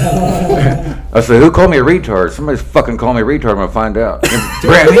 I said, who called me a retard? Somebody's fucking called me a retard. I'm going to find out.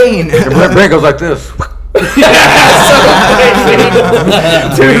 And Brent goes like this. Right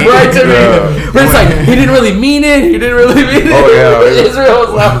to me. Brent's like, he didn't really mean it. He didn't really mean it. Oh yeah. Israel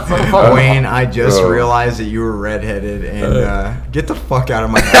was laughing so fucking. Wayne, I just realized that you were redheaded, and get the fuck out of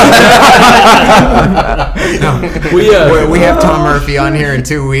my house. We have Tom Murphy on here in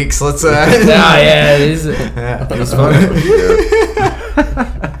 2 weeks. Let's he's funny.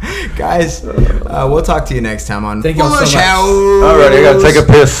 Guys, we'll talk to you next time on Thank y'all so much. All right, I gotta take a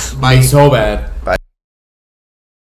piss. Bye. So bad.